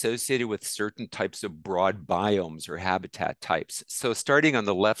birds associated with certain types of broad biomes or habitat types. So starting on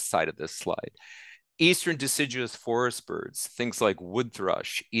the left side of this slide, eastern deciduous forest birds, things like wood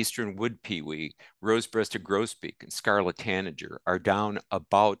thrush, eastern wood pewee, rose-breasted grosbeak, and scarlet tanager are down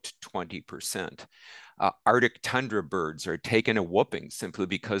about 20%. Arctic tundra birds are taking a whooping simply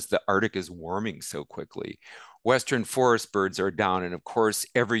because the Arctic is warming so quickly. Western forest birds are down. And of course,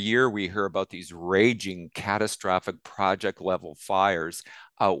 every year we hear about these raging, catastrophic project level fires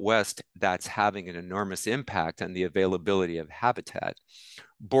out west that's having an enormous impact on the availability of habitat.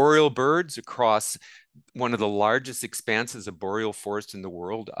 Boreal birds across one of the largest expanses of boreal forest in the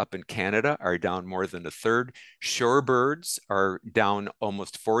world up in Canada are down more than a third. Shorebirds are down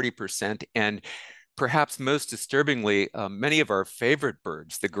almost 40%. And perhaps most disturbingly, many of our favorite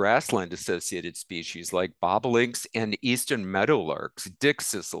birds, the grassland-associated species like bobolinks and eastern meadowlarks,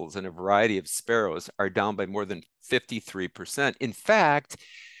 dickcissels, and a variety of sparrows are down by more than 53%. In fact,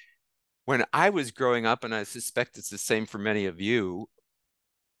 when I was growing up, and I suspect it's the same for many of you,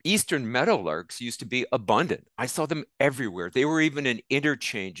 eastern meadowlarks used to be abundant. I saw them everywhere. They were even in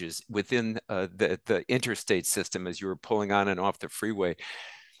interchanges within the interstate system as you were pulling on and off the freeway.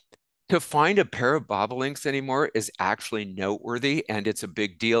 To find a pair of bobolinks anymore is actually noteworthy, and it's a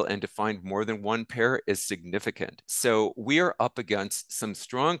big deal. And to find more than one pair is significant. So we are up against some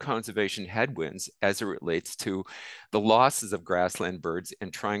strong conservation headwinds as it relates to the losses of grassland birds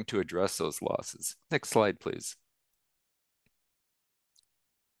and trying to address those losses. Next slide, please.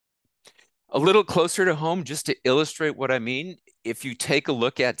 A little closer to home, just to illustrate what I mean, if you take a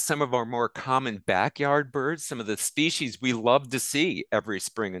look at some of our more common backyard birds, some of the species we love to see every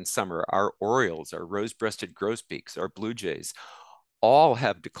spring and summer, our orioles, our rose-breasted grosbeaks, our blue jays, all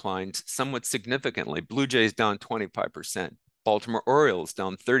have declined somewhat significantly. Blue jays down 25%, Baltimore orioles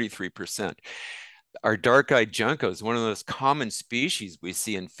down 33%. Our dark-eyed juncos, one of those common species we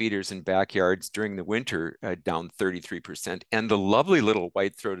see in feeders and backyards during the winter, down 33%. And the lovely little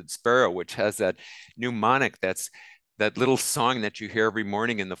white-throated sparrow, which has that mnemonic, that's that little song that you hear every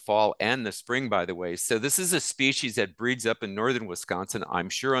morning in the fall and the spring, by the way. So this is a species that breeds up in northern Wisconsin, I'm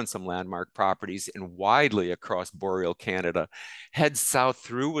sure on some landmark properties, and widely across boreal Canada. Heads south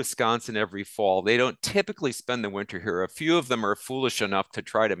through Wisconsin every fall. They don't typically spend the winter here. A few of them are foolish enough to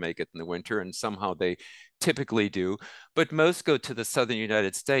try to make it in the winter, and somehow they typically do, but most go to the southern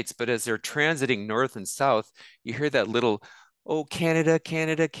United States. But as they're transiting north and south, you hear that little "Oh, Canada,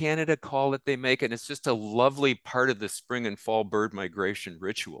 Canada, Canada" call that they make, and it's just a lovely part of the spring and fall bird migration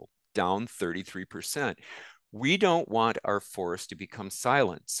ritual, down 33%. We don't want our forests to become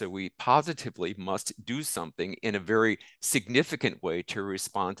silent, so we positively must do something in a very significant way to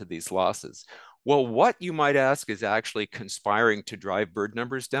respond to these losses. Well, what, you might ask, is actually conspiring to drive bird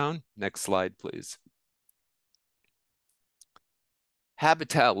numbers down? Next slide, please.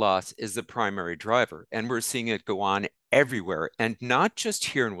 Habitat loss is the primary driver, and we're seeing it go on everywhere, and not just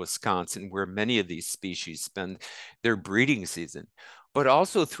here in Wisconsin, where many of these species spend their breeding season, but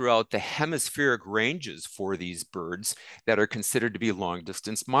also throughout the hemispheric ranges for these birds that are considered to be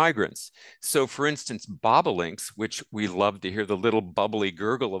long-distance migrants. So for instance, bobolinks, which we love to hear the little bubbly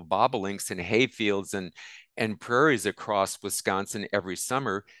gurgle of bobolinks in hayfields and prairies across Wisconsin every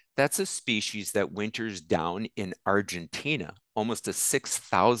summer, that's a species that winters down in Argentina, almost a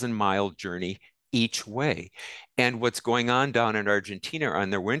 6,000-mile journey each way. And what's going on down in Argentina on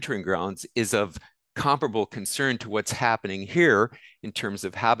their wintering grounds is of comparable concern to what's happening here in terms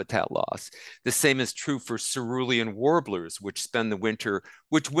of habitat loss. The same is true for cerulean warblers, which spend the winter,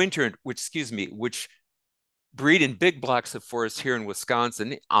 which breed in big blocks of forest here in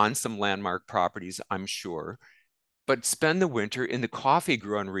Wisconsin on some landmark properties, I'm sure, but spend the winter in the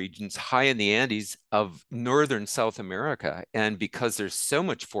coffee-grown regions high in the Andes of northern South America. And because there's so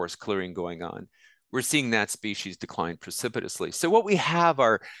much forest clearing going on, we're seeing that species decline precipitously. So what we have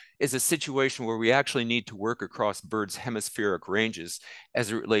is a situation where we actually need to work across birds' hemispheric ranges as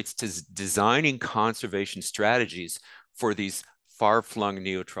it relates to designing conservation strategies for these far-flung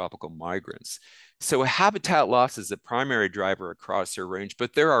neotropical migrants. So habitat loss is the primary driver across their range,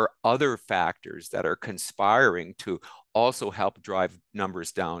 but there are other factors that are conspiring to also help drive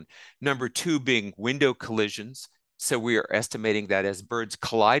numbers down. Number two being window collisions. So we are estimating that as birds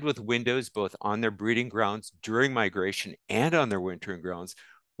collide with windows, both on their breeding grounds during migration and on their wintering grounds,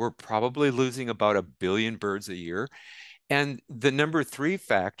 we're probably losing about 1 billion birds a year. And the number three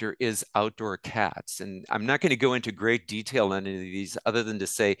factor is outdoor cats. And I'm not going to go into great detail on any of these other than to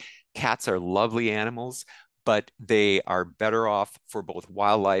say cats are lovely animals, but they are better off for both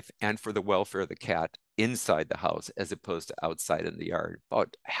wildlife and for the welfare of the cat inside the house as opposed to outside in the yard.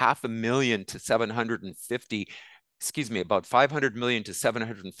 About 500,000 to 750, about 500 million to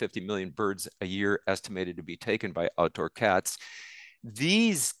 750 million birds a year estimated to be taken by outdoor cats.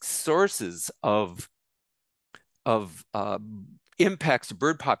 These sources of impacts to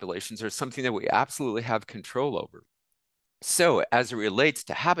bird populations are something that we absolutely have control over. So as it relates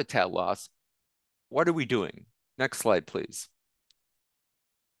to habitat loss, what are we doing? Next slide, please.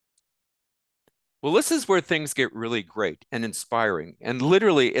 Well, this is where things get really great and inspiring. And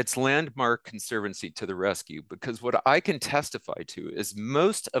literally, it's Landmark Conservancy to the rescue, because what I can testify to is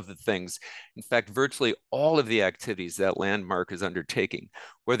most of the things, in fact, virtually all of the activities that Landmark is undertaking,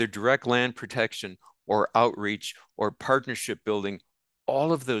 whether direct land protection or outreach or partnership building,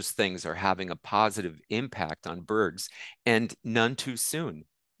 all of those things are having a positive impact on birds, and none too soon.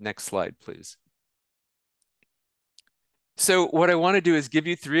 Next slide, please. So what I want to do is give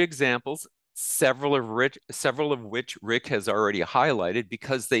you 3 examples, several of which Rick has already highlighted,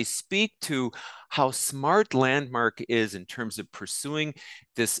 because they speak to how smart Landmark is in terms of pursuing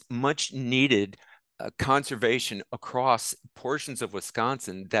this much needed conservation across portions of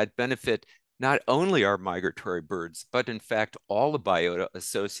Wisconsin that benefit not only our migratory birds, but in fact, all the biota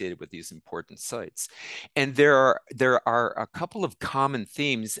associated with these important sites. And there are a couple of common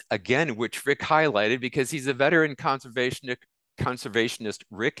themes, again, which Rick highlighted because he's a veteran conservationist.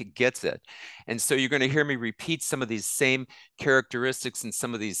 Rick gets it. And so you're going to hear me repeat some of these same characteristics and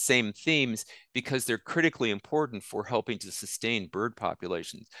some of these same themes because they're critically important for helping to sustain bird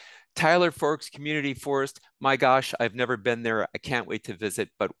populations. Tyler Forks Community Forest, my gosh, I've never been there. I can't wait to visit,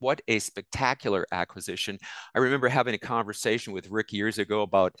 but what a spectacular acquisition. I remember having a conversation with Rick years ago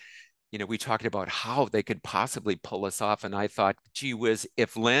about, we talked about how they could possibly pull us off. And I thought, gee whiz,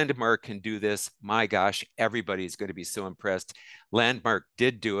 if Landmark can do this, my gosh, everybody's going to be so impressed. Landmark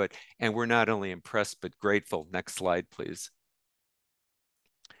did do it. And we're not only impressed, but grateful. Next slide, please.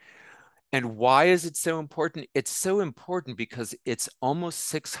 And why is it so important? It's so important because it's almost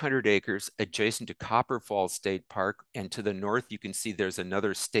 600 acres adjacent to Copper Falls State Park. And to the north, you can see there's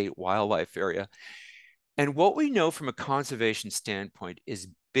another state wildlife area. And what we know from a conservation standpoint is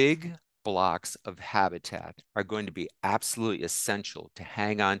big blocks of habitat are going to be absolutely essential to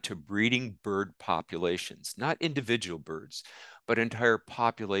hang on to breeding bird populations, not individual birds, but entire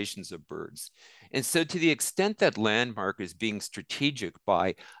populations of birds. And so to the extent that Landmark is being strategic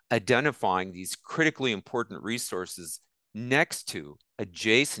by identifying these critically important resources next to,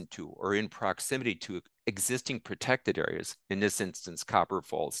 adjacent to, or in proximity to existing protected areas, in this instance, Copper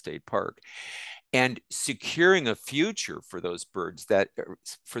Falls State Park, and securing a future for those birds,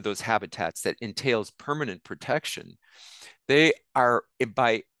 for those habitats that entails permanent protection, they are,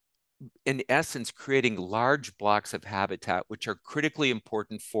 in essence, creating large blocks of habitat, which are critically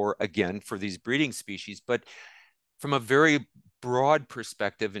important for these breeding species. But from a very broad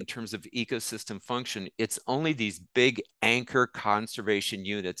perspective, in terms of ecosystem function, it's only these big anchor conservation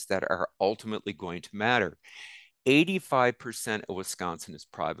units that are ultimately going to matter. 85% of Wisconsin is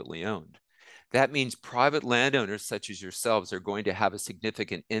privately owned. That means private landowners such as yourselves are going to have a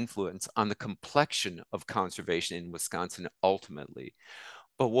significant influence on the complexion of conservation in Wisconsin ultimately.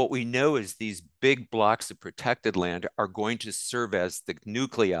 But what we know is these big blocks of protected land are going to serve as the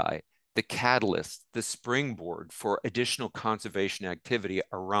nuclei, the catalyst, the springboard for additional conservation activity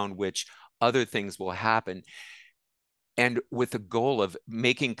around which other things will happen. And with the goal of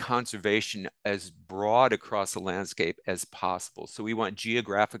making conservation as broad across the landscape as possible. So we want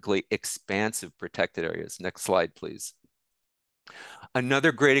geographically expansive protected areas. Next slide, please.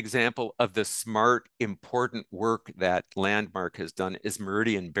 Another great example of the smart, important work that Landmark has done is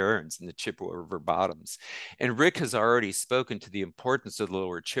Meridian Barrens in the Chippewa River bottoms. And Rick has already spoken to the importance of the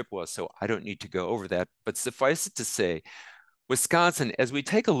lower Chippewa, so I don't need to go over that. But suffice it to say, Wisconsin, as we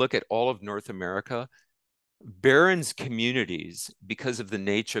take a look at all of North America, Barrens communities, because of the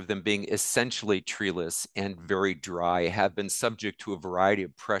nature of them being essentially treeless and very dry, have been subject to a variety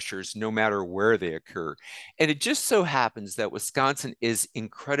of pressures no matter where they occur. And it just so happens that Wisconsin is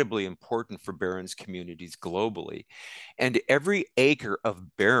incredibly important for barrens communities globally. And every acre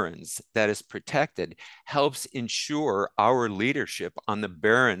of barrens that is protected helps ensure our leadership on the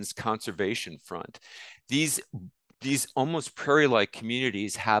barrens conservation front. These almost prairie-like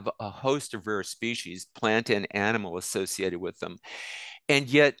communities have a host of rare species, plant and animal, associated with them. And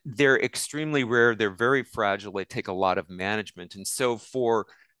yet they're extremely rare. They're very fragile. They take a lot of management. And so for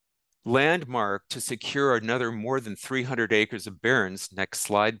Landmark to secure another more than 300 acres of barrens, next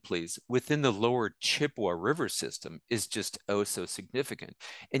slide, please, within the lower Chippewa River system is just oh so significant.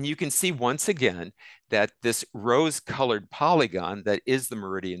 And you can see once again that this rose-colored polygon that is the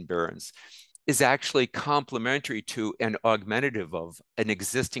Meridian Barrens is actually complementary to and augmentative of an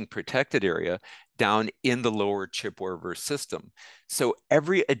existing protected area down in the lower Chippewa River system. So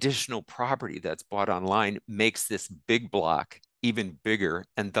every additional property that's bought online makes this big block even bigger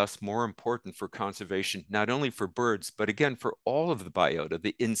and thus more important for conservation, not only for birds, but again, for all of the biota,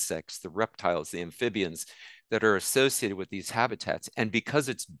 the insects, the reptiles, the amphibians that are associated with these habitats. And because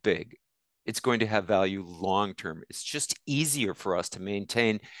it's big, it's going to have value long-term. It's just easier for us to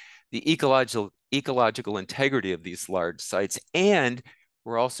maintain the ecological integrity of these large sites, and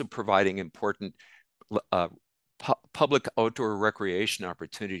we're also providing important public outdoor recreation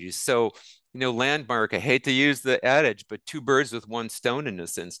opportunities. So, Landmark, I hate to use the adage, but two birds with one stone in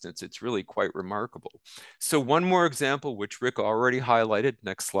this instance. It's really quite remarkable. So one more example, which Rick already highlighted.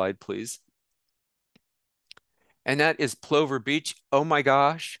 Next slide, please. And that is Plover Beach. Oh my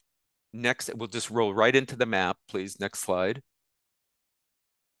gosh. Next, we'll just roll right into the map, please. Next slide.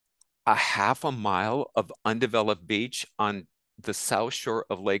 A half a mile of undeveloped beach on the south shore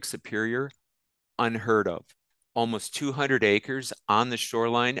of Lake Superior, unheard of. Almost 200 acres on the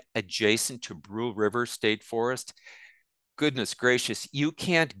shoreline adjacent to Brule River State Forest. Goodness gracious, you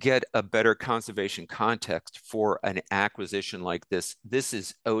can't get a better conservation context for an acquisition like this. This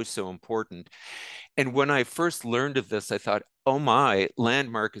is oh so important. And when I first learned of this, I thought, oh my,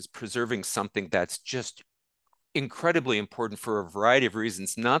 Landmark is preserving something that's just incredibly important for a variety of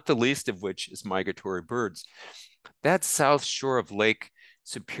reasons, not the least of which is migratory birds. That south shore of Lake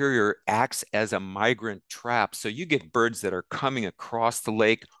Superior acts as a migrant trap. So you get birds that are coming across the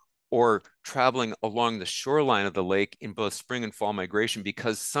lake or traveling along the shoreline of the lake in both spring and fall migration,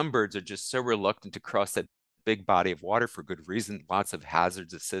 because some birds are just so reluctant to cross that big body of water for good reason, lots of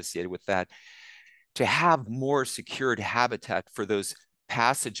hazards associated with that. To have more secured habitat for those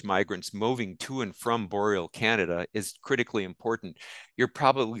passage migrants moving to and from boreal Canada is critically important. You're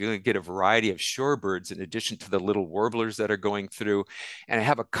probably going to get a variety of shorebirds in addition to the little warblers that are going through. And I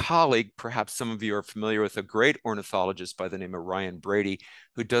have a colleague, perhaps some of you are familiar with, a great ornithologist by the name of Ryan Brady,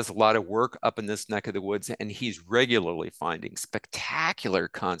 who does a lot of work up in this neck of the woods, and he's regularly finding spectacular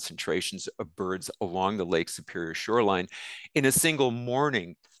concentrations of birds along the Lake Superior shoreline. In a single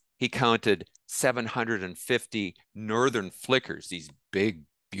morning, he counted 750 northern flickers, these big,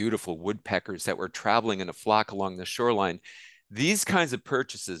 beautiful woodpeckers that were traveling in a flock along the shoreline. These kinds of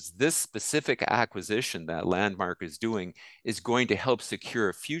purchases, this specific acquisition that Landmark is doing, is going to help secure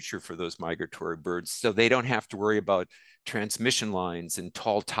a future for those migratory birds so they don't have to worry about transmission lines and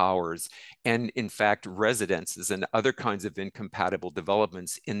tall towers and, in fact, residences and other kinds of incompatible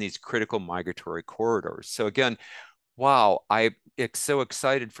developments in these critical migratory corridors. So again, wow, I'm so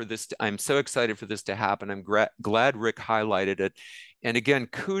excited for this. I'm so excited for this to happen. I'm glad Rick highlighted it. And again,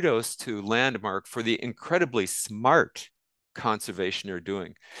 kudos to Landmark for the incredibly smart conservation they're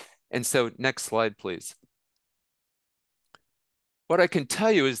doing. And so next slide, please. What I can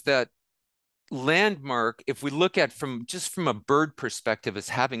tell you is that Landmark, if we look at from a bird perspective, is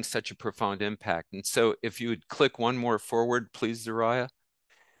having such a profound impact. And so if you would click one more forward, please, Zariah.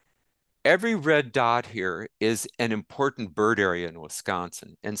 Every red dot here is an important bird area in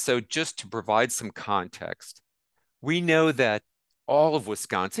Wisconsin. And so just to provide some context, we know that all of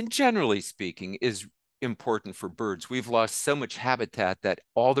Wisconsin, generally speaking, is important for birds. We've lost so much habitat that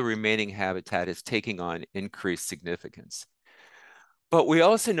all the remaining habitat is taking on increased significance. But we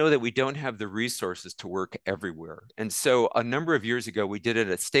also know that we don't have the resources to work everywhere. And so a number of years ago, we did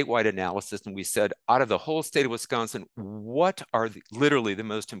a statewide analysis, and we said, out of the whole state of Wisconsin, what are literally the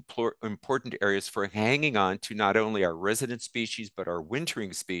most important areas for hanging on to not only our resident species, but our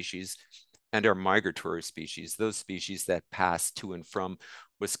wintering species and our migratory species, those species that pass to and from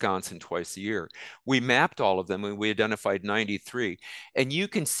Wisconsin twice a year. We mapped all of them and we identified 93. And you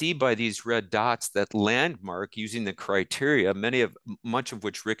can see by these red dots that Landmark, using the criteria, much of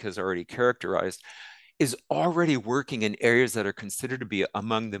which Rick has already characterized, is already working in areas that are considered to be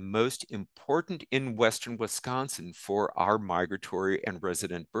among the most important in Western Wisconsin for our migratory and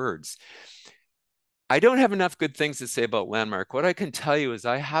resident birds. I don't have enough good things to say about Landmark. What I can tell you is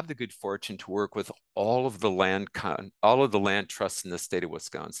I have the good fortune to work with all of the land trusts in the state of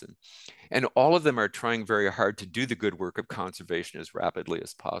Wisconsin. And all of them are trying very hard to do the good work of conservation as rapidly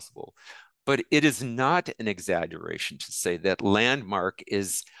as possible. But it is not an exaggeration to say that Landmark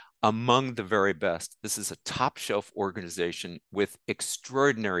is among the very best. This is a top shelf organization with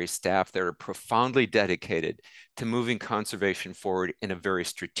extraordinary staff that are profoundly dedicated to moving conservation forward in a very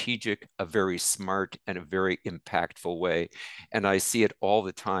strategic, a very smart, and a very impactful way. And I see it all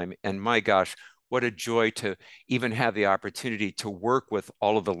the time. And my gosh, what a joy to even have the opportunity to work with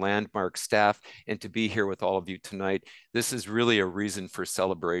all of the Landmark staff and to be here with all of you tonight. This is really a reason for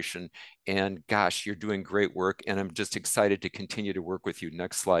celebration. And gosh, you're doing great work. And I'm just excited to continue to work with you.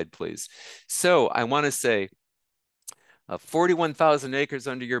 Next slide, please. So I want to say 41,000 acres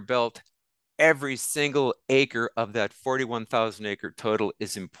under your belt. Every single acre of that 41,000 acre total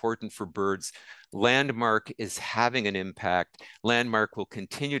is important for birds. Landmark is having an impact. Landmark will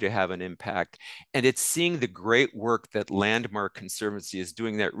continue to have an impact. And it's seeing the great work that Landmark Conservancy is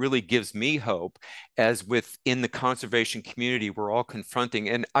doing that really gives me hope, as within the conservation community, we're all confronting.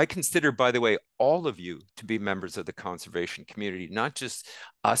 And I consider, by the way, all of you to be members of the conservation community, not just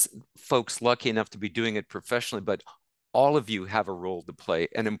us folks lucky enough to be doing it professionally, but all of you have a role to play,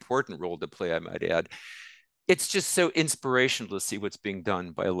 an important role to play, I might add. It's just so inspirational to see what's being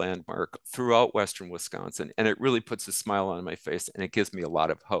done by Landmark throughout Western Wisconsin. And it really puts a smile on my face and it gives me a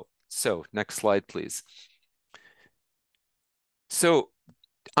lot of hope. So next slide, please. So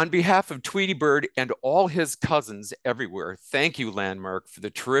on behalf of Tweety Bird and all his cousins everywhere, thank you, Landmark, for the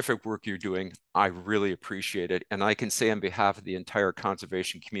terrific work you're doing. I really appreciate it. And I can say on behalf of the entire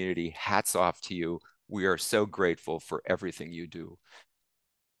conservation community, hats off to you. We are so grateful for everything you do.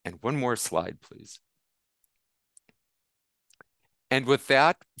 And one more slide, please. And with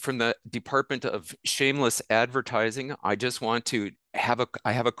that, from the Department of Shameless Advertising, I just want to have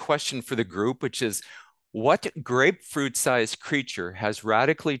a question for the group, which is, what grapefruit-sized creature has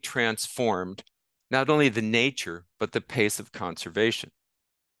radically transformed not only the nature, but the pace of conservation?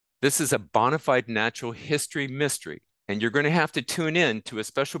 This is a bona fide natural history mystery. And you're going to have to tune in to a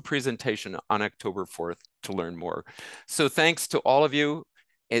special presentation on October 4th to learn more. So thanks to all of you,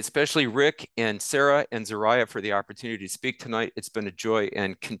 especially Rick and Sarah and Zariah, for the opportunity to speak tonight. It's been a joy,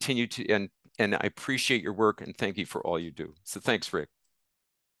 and continue to, and I appreciate your work, and thank you for all you do. So thanks, Rick.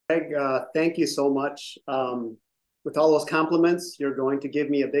 Craig, thank you so much. With all those compliments, you're going to give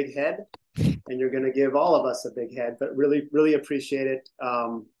me a big head, and you're going to give all of us a big head, but really, really appreciate it.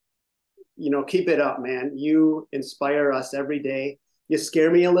 You know, keep it up, man. You inspire us every day. You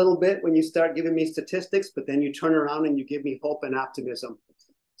scare me a little bit when you start giving me statistics, but then you turn around and you give me hope and optimism.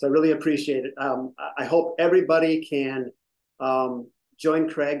 So I really appreciate it. I hope everybody can join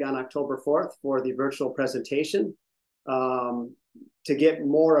Craig on October 4th for the virtual presentation to get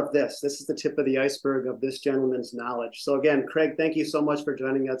more of this. This is the tip of the iceberg of this gentleman's knowledge. So again, Craig, thank you so much for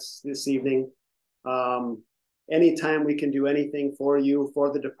joining us this evening. Anytime we can do anything for you,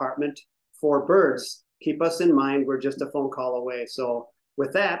 for the department, for birds, keep us in mind. We're just a phone call away. So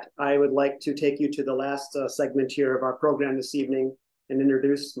with that, I would like to take you to the last segment here of our program this evening and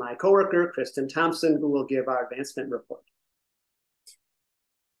introduce my coworker, Craig Thompson, who will give our advancement report.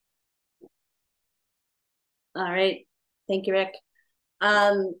 All right. Thank you, Rick.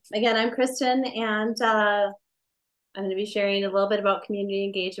 Again, I'm Kristen, and I'm going to be sharing a little bit about community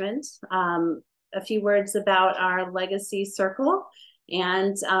engagement, a few words about our legacy circle,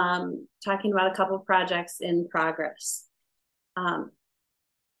 and talking about a couple of projects in progress.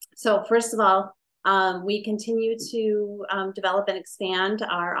 So first of all, we continue to develop and expand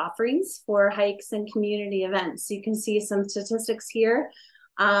our offerings for hikes and community events. You can see some statistics here.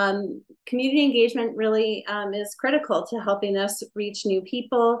 Community engagement really is critical to helping us reach new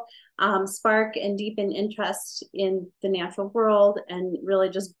people, spark and deepen interest in the natural world, and really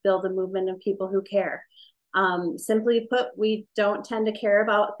just build a movement of people who care. Simply put, we don't tend to care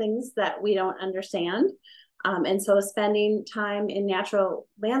about things that we don't understand. And so spending time in natural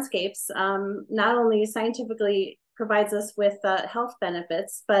landscapes not only scientifically provides us with health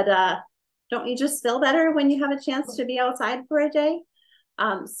benefits, but don't you just feel better when you have a chance to be outside for a day?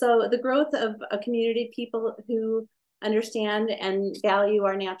 So the growth of a community of people who understand and value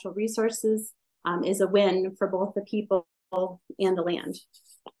our natural resources is a win for both the people and the land.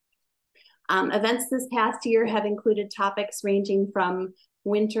 Events this past year have included topics ranging from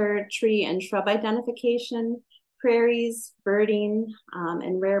winter tree and shrub identification, prairies, birding,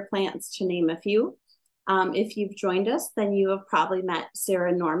 and rare plants, to name a few. If you've joined us, then you have probably met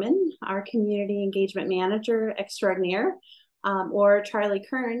Sarah Norman, our Community Engagement Manager Extraordinaire, or Charlie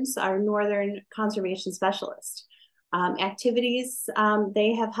Kearns, our Northern Conservation Specialist. Activities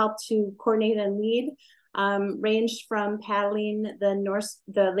they have helped to coordinate and lead ranged from paddling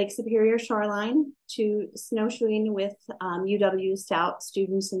the Lake Superior shoreline to snowshoeing with UW Stout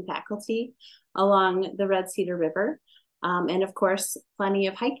students and faculty along the Red Cedar River, and of course, plenty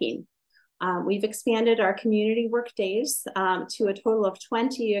of hiking. We've expanded our community work days to a total of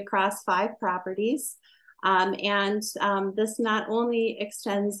 20 across 5 properties. This not only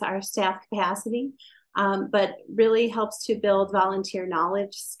extends our staff capacity, but really helps to build volunteer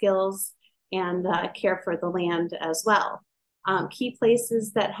knowledge, skills, and care for the land as well. Key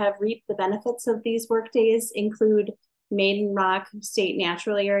places that have reaped the benefits of these work days include Maiden Rock State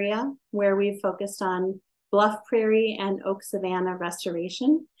Natural Area, where we've focused on bluff prairie and oak savanna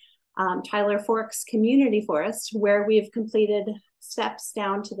restoration. Tyler Forks Community Forest, where we've completed steps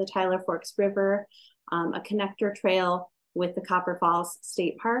down to the Tyler Forks River, a connector trail with the Copper Falls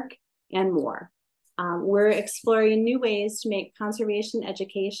State Park, and more. We're exploring new ways to make conservation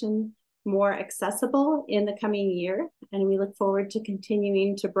education more accessible in the coming year, and we look forward to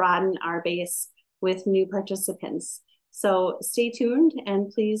continuing to broaden our base with new participants. So stay tuned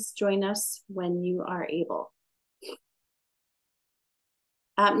and please join us when you are able.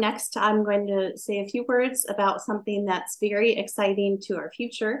 Next, I'm going to say a few words about something that's very exciting to our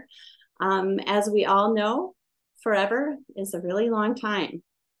future. As we all know, forever is a really long time.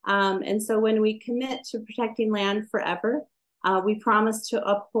 And so when we commit to protecting land forever, we promise to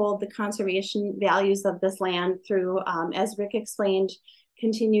uphold the conservation values of this land through, as Rick explained,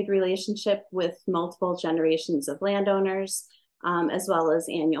 continued relationship with multiple generations of landowners, as well as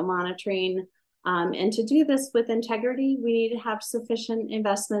annual monitoring. And to do this with integrity, we need to have sufficient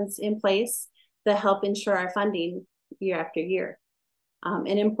investments in place that help ensure our funding year after year. An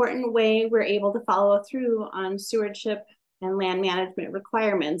important way we're able to follow through on stewardship and land management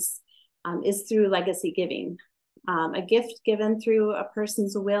requirements is through legacy giving. A gift given through a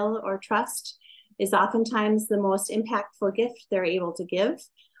person's will or trust is oftentimes the most impactful gift they're able to give.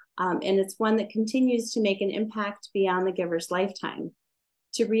 And it's one that continues to make an impact beyond the giver's lifetime.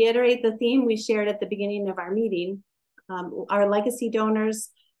 To reiterate the theme we shared at the beginning of our meeting, our legacy donors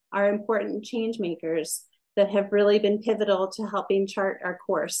are important change makers that have really been pivotal to helping chart our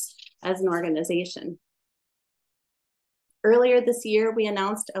course as an organization. Earlier this year, we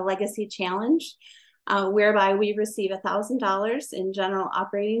announced a legacy challenge whereby we receive $1,000 in general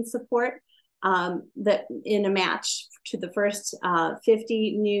operating support that in a match to the first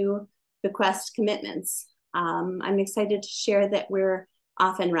 50 new bequest commitments. I'm excited to share that we're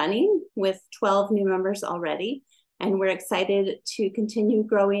off and running with 12 new members already, and we're excited to continue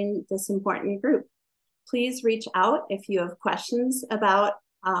growing this important group. Please reach out if you have questions about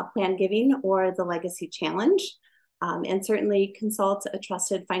plan giving or the legacy challenge, and certainly consult a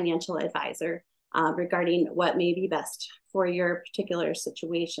trusted financial advisor regarding what may be best for your particular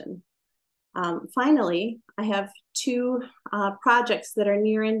situation. Finally, I have 2 projects that are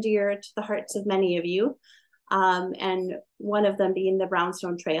near and dear to the hearts of many of you, and one of them being the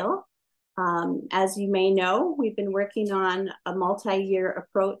Brownstone Trail. As you may know, we've been working on a multi-year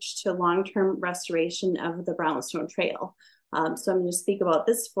approach to long-term restoration of the Brownstone Trail. So I'm going to speak about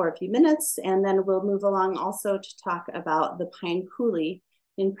this for a few minutes, and then we'll move along also to talk about the Pine Coulee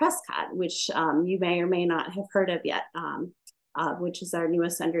in Prescott, which you may or may not have heard of yet, which is our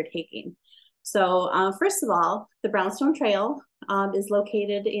newest undertaking. So first of all, the Brownstone Trail is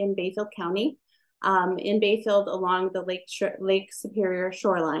located in Bayfield County, in Bayfield along the Lake Superior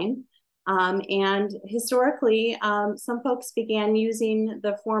shoreline. And historically, some folks began using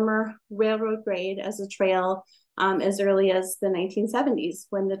the former railroad grade as a trail as early as the 1970s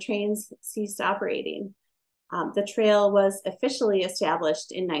when the trains ceased operating. The trail was officially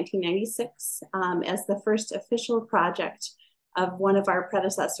established in 1996 as the first official project of one of our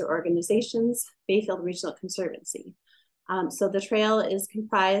predecessor organizations, Bayfield Regional Conservancy. So the trail is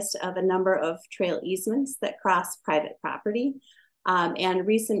comprised of a number of trail easements that cross private property, and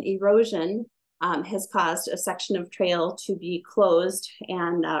recent erosion has caused a section of trail to be closed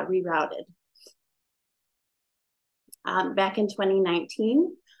and rerouted. Back in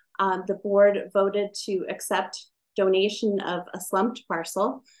 2019, the board voted to accept donation of a slumped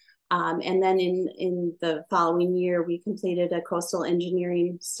parcel. And then in the following year, we completed a coastal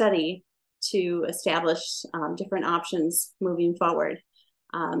engineering study to establish different options moving forward.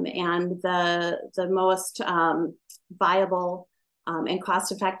 And the most viable and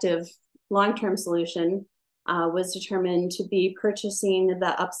cost-effective long-term solution was determined to be purchasing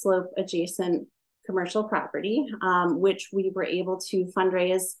the upslope adjacent commercial property, which we were able to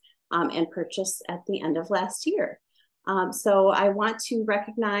fundraise and purchase at the end of last year. So I want to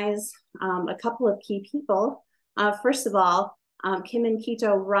recognize a couple of key people. First of all, Kim and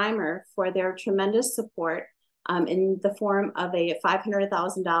Kito Reimer for their tremendous support in the form of a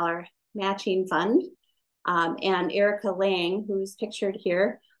 $500,000 matching fund. And Erica Lang, who's pictured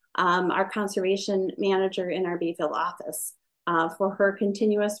here, our conservation manager in our Bayfield office, for her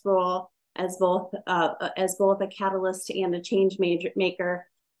continuous role as both a catalyst and a change maker,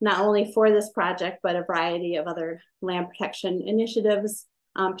 not only for this project, but a variety of other land protection initiatives,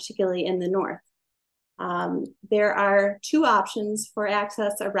 particularly in the north. There are two options for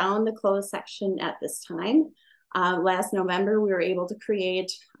access around the closed section at this time. Last November, we were able to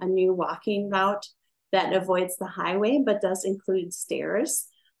create a new walking route that avoids the highway, but does include stairs.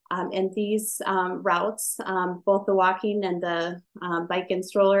 And these routes, both the walking and the bike and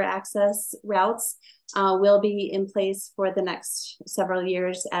stroller access routes, will be in place for the next several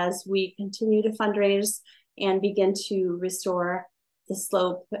years as we continue to fundraise and begin to restore the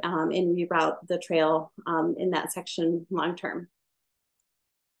slope and reroute the trail in that section long term.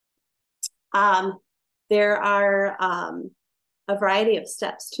 There are a variety of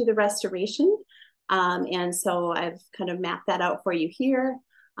steps to the restoration. And so I've kind of mapped that out for you here.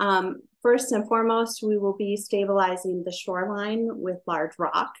 First and foremost, we will be stabilizing the shoreline with large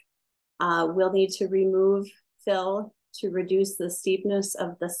rock. We'll need to remove fill to reduce the steepness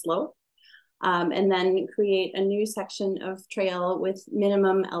of the slope, and then create a new section of trail with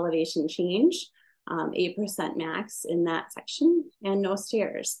minimum elevation change, 8% max in that section, and no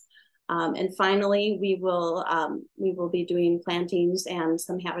stairs. And finally, we will be doing plantings and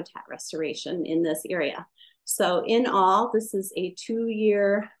some habitat restoration in this area. So in all, this is a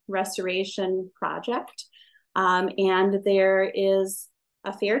 2-year restoration project. And there is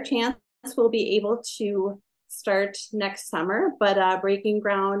a fair chance we'll be able to start next summer, but breaking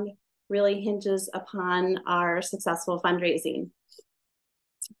ground really hinges upon our successful fundraising.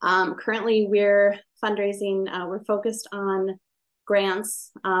 Currently, we're fundraising, we're focused on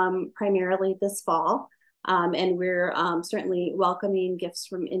grants primarily this fall, and we're certainly welcoming gifts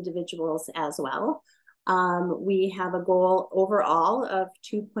from individuals as well. We have a goal overall of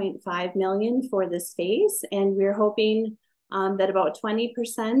 $2.5 million for this phase, and we're hoping that about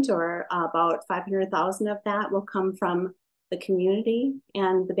 20% or about 500,000 of that will come from the community,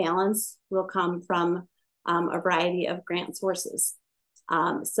 and the balance will come from a variety of grant sources.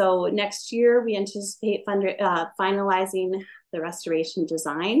 So next year, we anticipate finalizing the restoration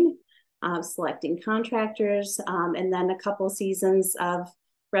design, selecting contractors, and then a couple seasons of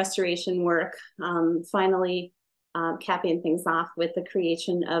restoration work, finally capping things off with the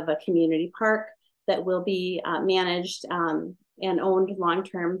creation of a community park that will be managed and owned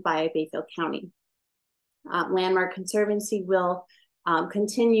long-term by Bayfield County. Landmark Conservancy will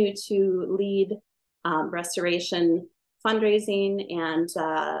continue to lead restoration fundraising and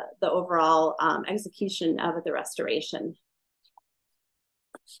the overall execution of the restoration.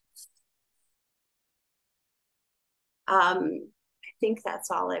 I think that's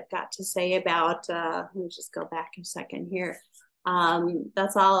all I've got to say about, let me just go back a second here.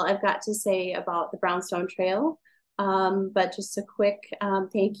 That's all I've got to say about the Brownstone Trail. But just a quick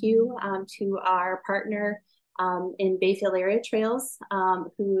thank you to our partner in Bayfield Area Trails,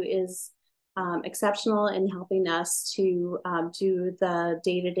 who is exceptional in helping us to do the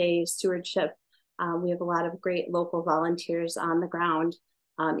day-to-day stewardship. We have a lot of great local volunteers on the ground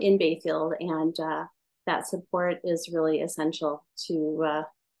in Bayfield, and that support is really essential to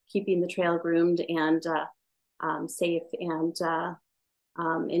keeping the trail groomed and safe and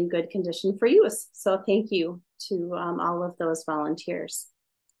in good condition for use. So thank you to all of those volunteers.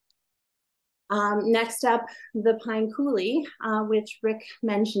 Next up, the Pine Coulee, which Rick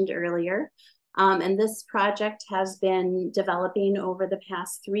mentioned earlier. And this project has been developing over the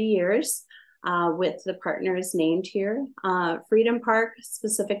past 3 years with the partners named here. Freedom Park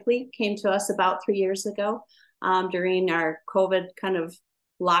specifically came to us about 3 years ago during our COVID kind of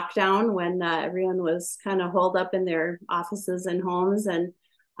lockdown when everyone was kind of holed up in their offices and homes. And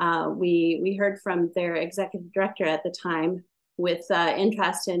we heard from their executive director at the time with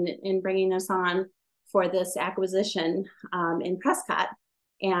interest in bringing us on for this acquisition in Prescott.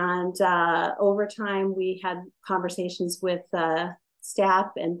 And over time, we had conversations with staff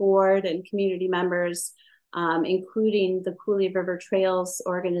and board and community members, including the Coulee River Trails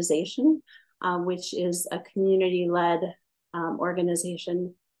organization, which is a community-led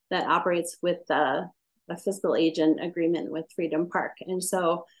organization that operates with a fiscal agent agreement with Freedom Park. And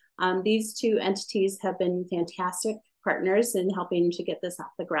so these two entities have been fantastic partners in helping to get this off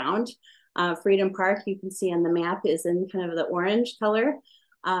the ground. Freedom Park, you can see on the map, is in kind of the orange color.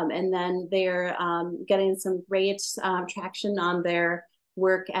 And then they're getting some great traction on their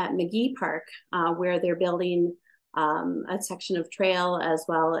work at McGee Park, where they're building a section of trail as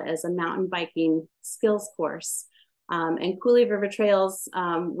well as a mountain biking skills course. And Cooley River Trails,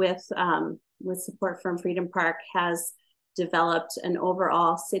 with support from Freedom Park, has developed an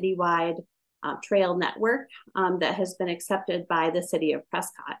overall citywide trail network that has been accepted by the city of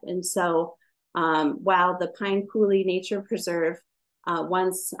Prescott. And so while the Pine Coulee Nature Preserve,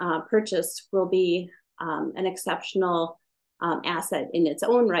 once purchased, will be an exceptional asset in its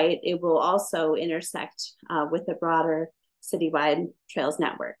own right, it will also intersect with a broader citywide trails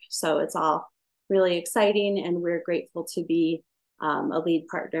network. So it's all really exciting, and we're grateful to be a lead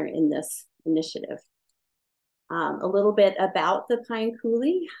partner in this initiative. A little bit about the Pine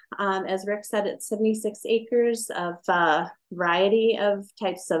Coulee. As Rick said, it's 76 acres of variety of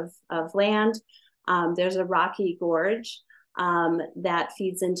types of land. There's a rocky gorge that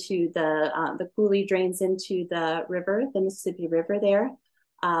feeds into the coulee, drains into the river, the Mississippi River there.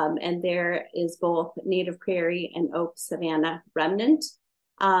 And there is both native prairie and oak savanna remnant.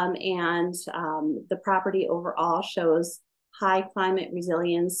 And the property overall shows high climate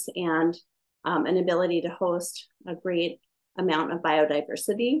resilience and an ability to host a great amount of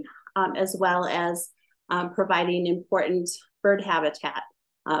biodiversity, as well as providing important bird habitat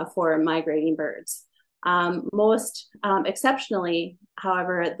for migrating birds. Most exceptionally,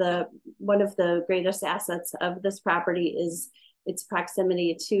 however, one of the greatest assets of this property is its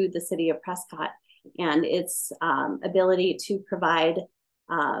proximity to the city of Prescott and its ability to provide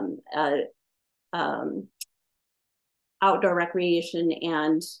outdoor recreation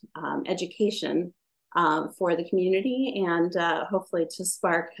and education for the community, and hopefully to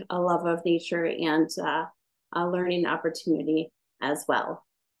spark a love of nature and a learning opportunity as well.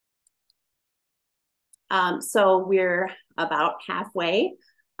 So we're about halfway,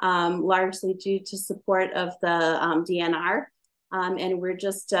 largely due to support of the DNR, and we're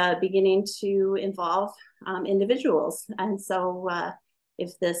just beginning to involve individuals. And so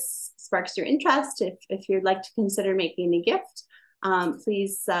if this sparks your interest, if you'd like to consider making a gift,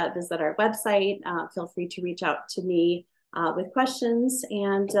 please visit our website. Feel free to reach out to me with questions,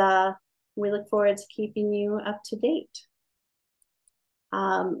 and we look forward to keeping you up to date.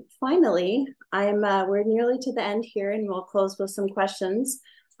 Finally, we're nearly to the end here, and we'll close with some questions.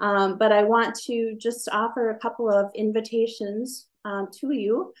 But I want to just offer a couple of invitations to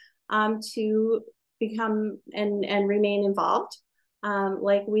you to become and remain involved.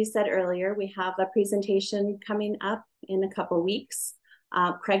 Like we said earlier, we have a presentation coming up in a couple weeks.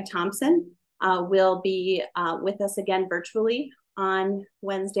 Craig Thompson will be with us again virtually on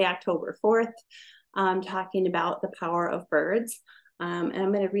Wednesday, October 4th, talking about the power of birds. And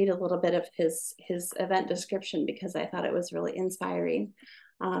I'm going to read a little bit of his event description because I thought it was really inspiring.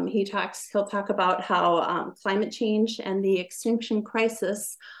 He'll talk about how climate change and the extinction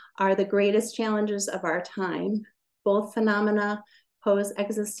crisis are the greatest challenges of our time. Both phenomena pose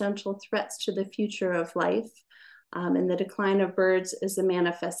existential threats to the future of life. And the decline of birds is a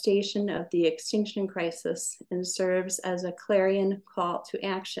manifestation of the extinction crisis and serves as a clarion call to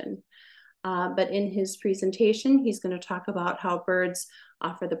action. But in his presentation, he's going to talk about how birds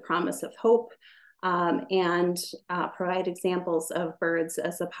offer the promise of hope and provide examples of birds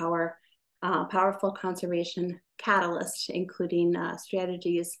as a powerful conservation catalyst, including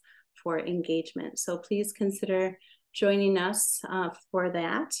strategies for engagement. So please consider joining us for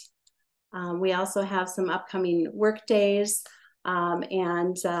that. We also have some upcoming work days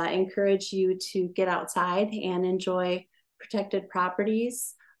and encourage you to get outside and enjoy protected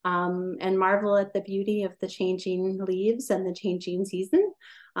properties and marvel at the beauty of the changing leaves and the changing season,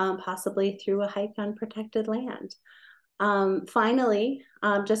 possibly through a hike on protected land. Finally,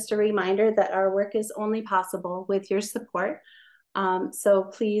 just a reminder that our work is only possible with your support. So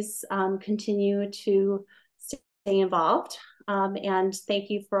please continue to stay involved. And thank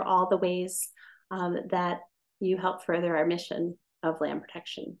you for all the ways that you help further our mission of land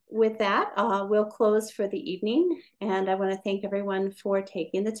protection. With that, we'll close for the evening. And I want to thank everyone for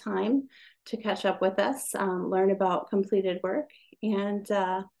taking the time to catch up with us, learn about completed work and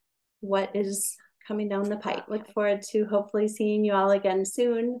what is coming down the pipe. Look forward to hopefully seeing you all again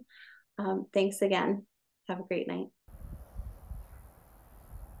soon. Thanks again. Have a great night.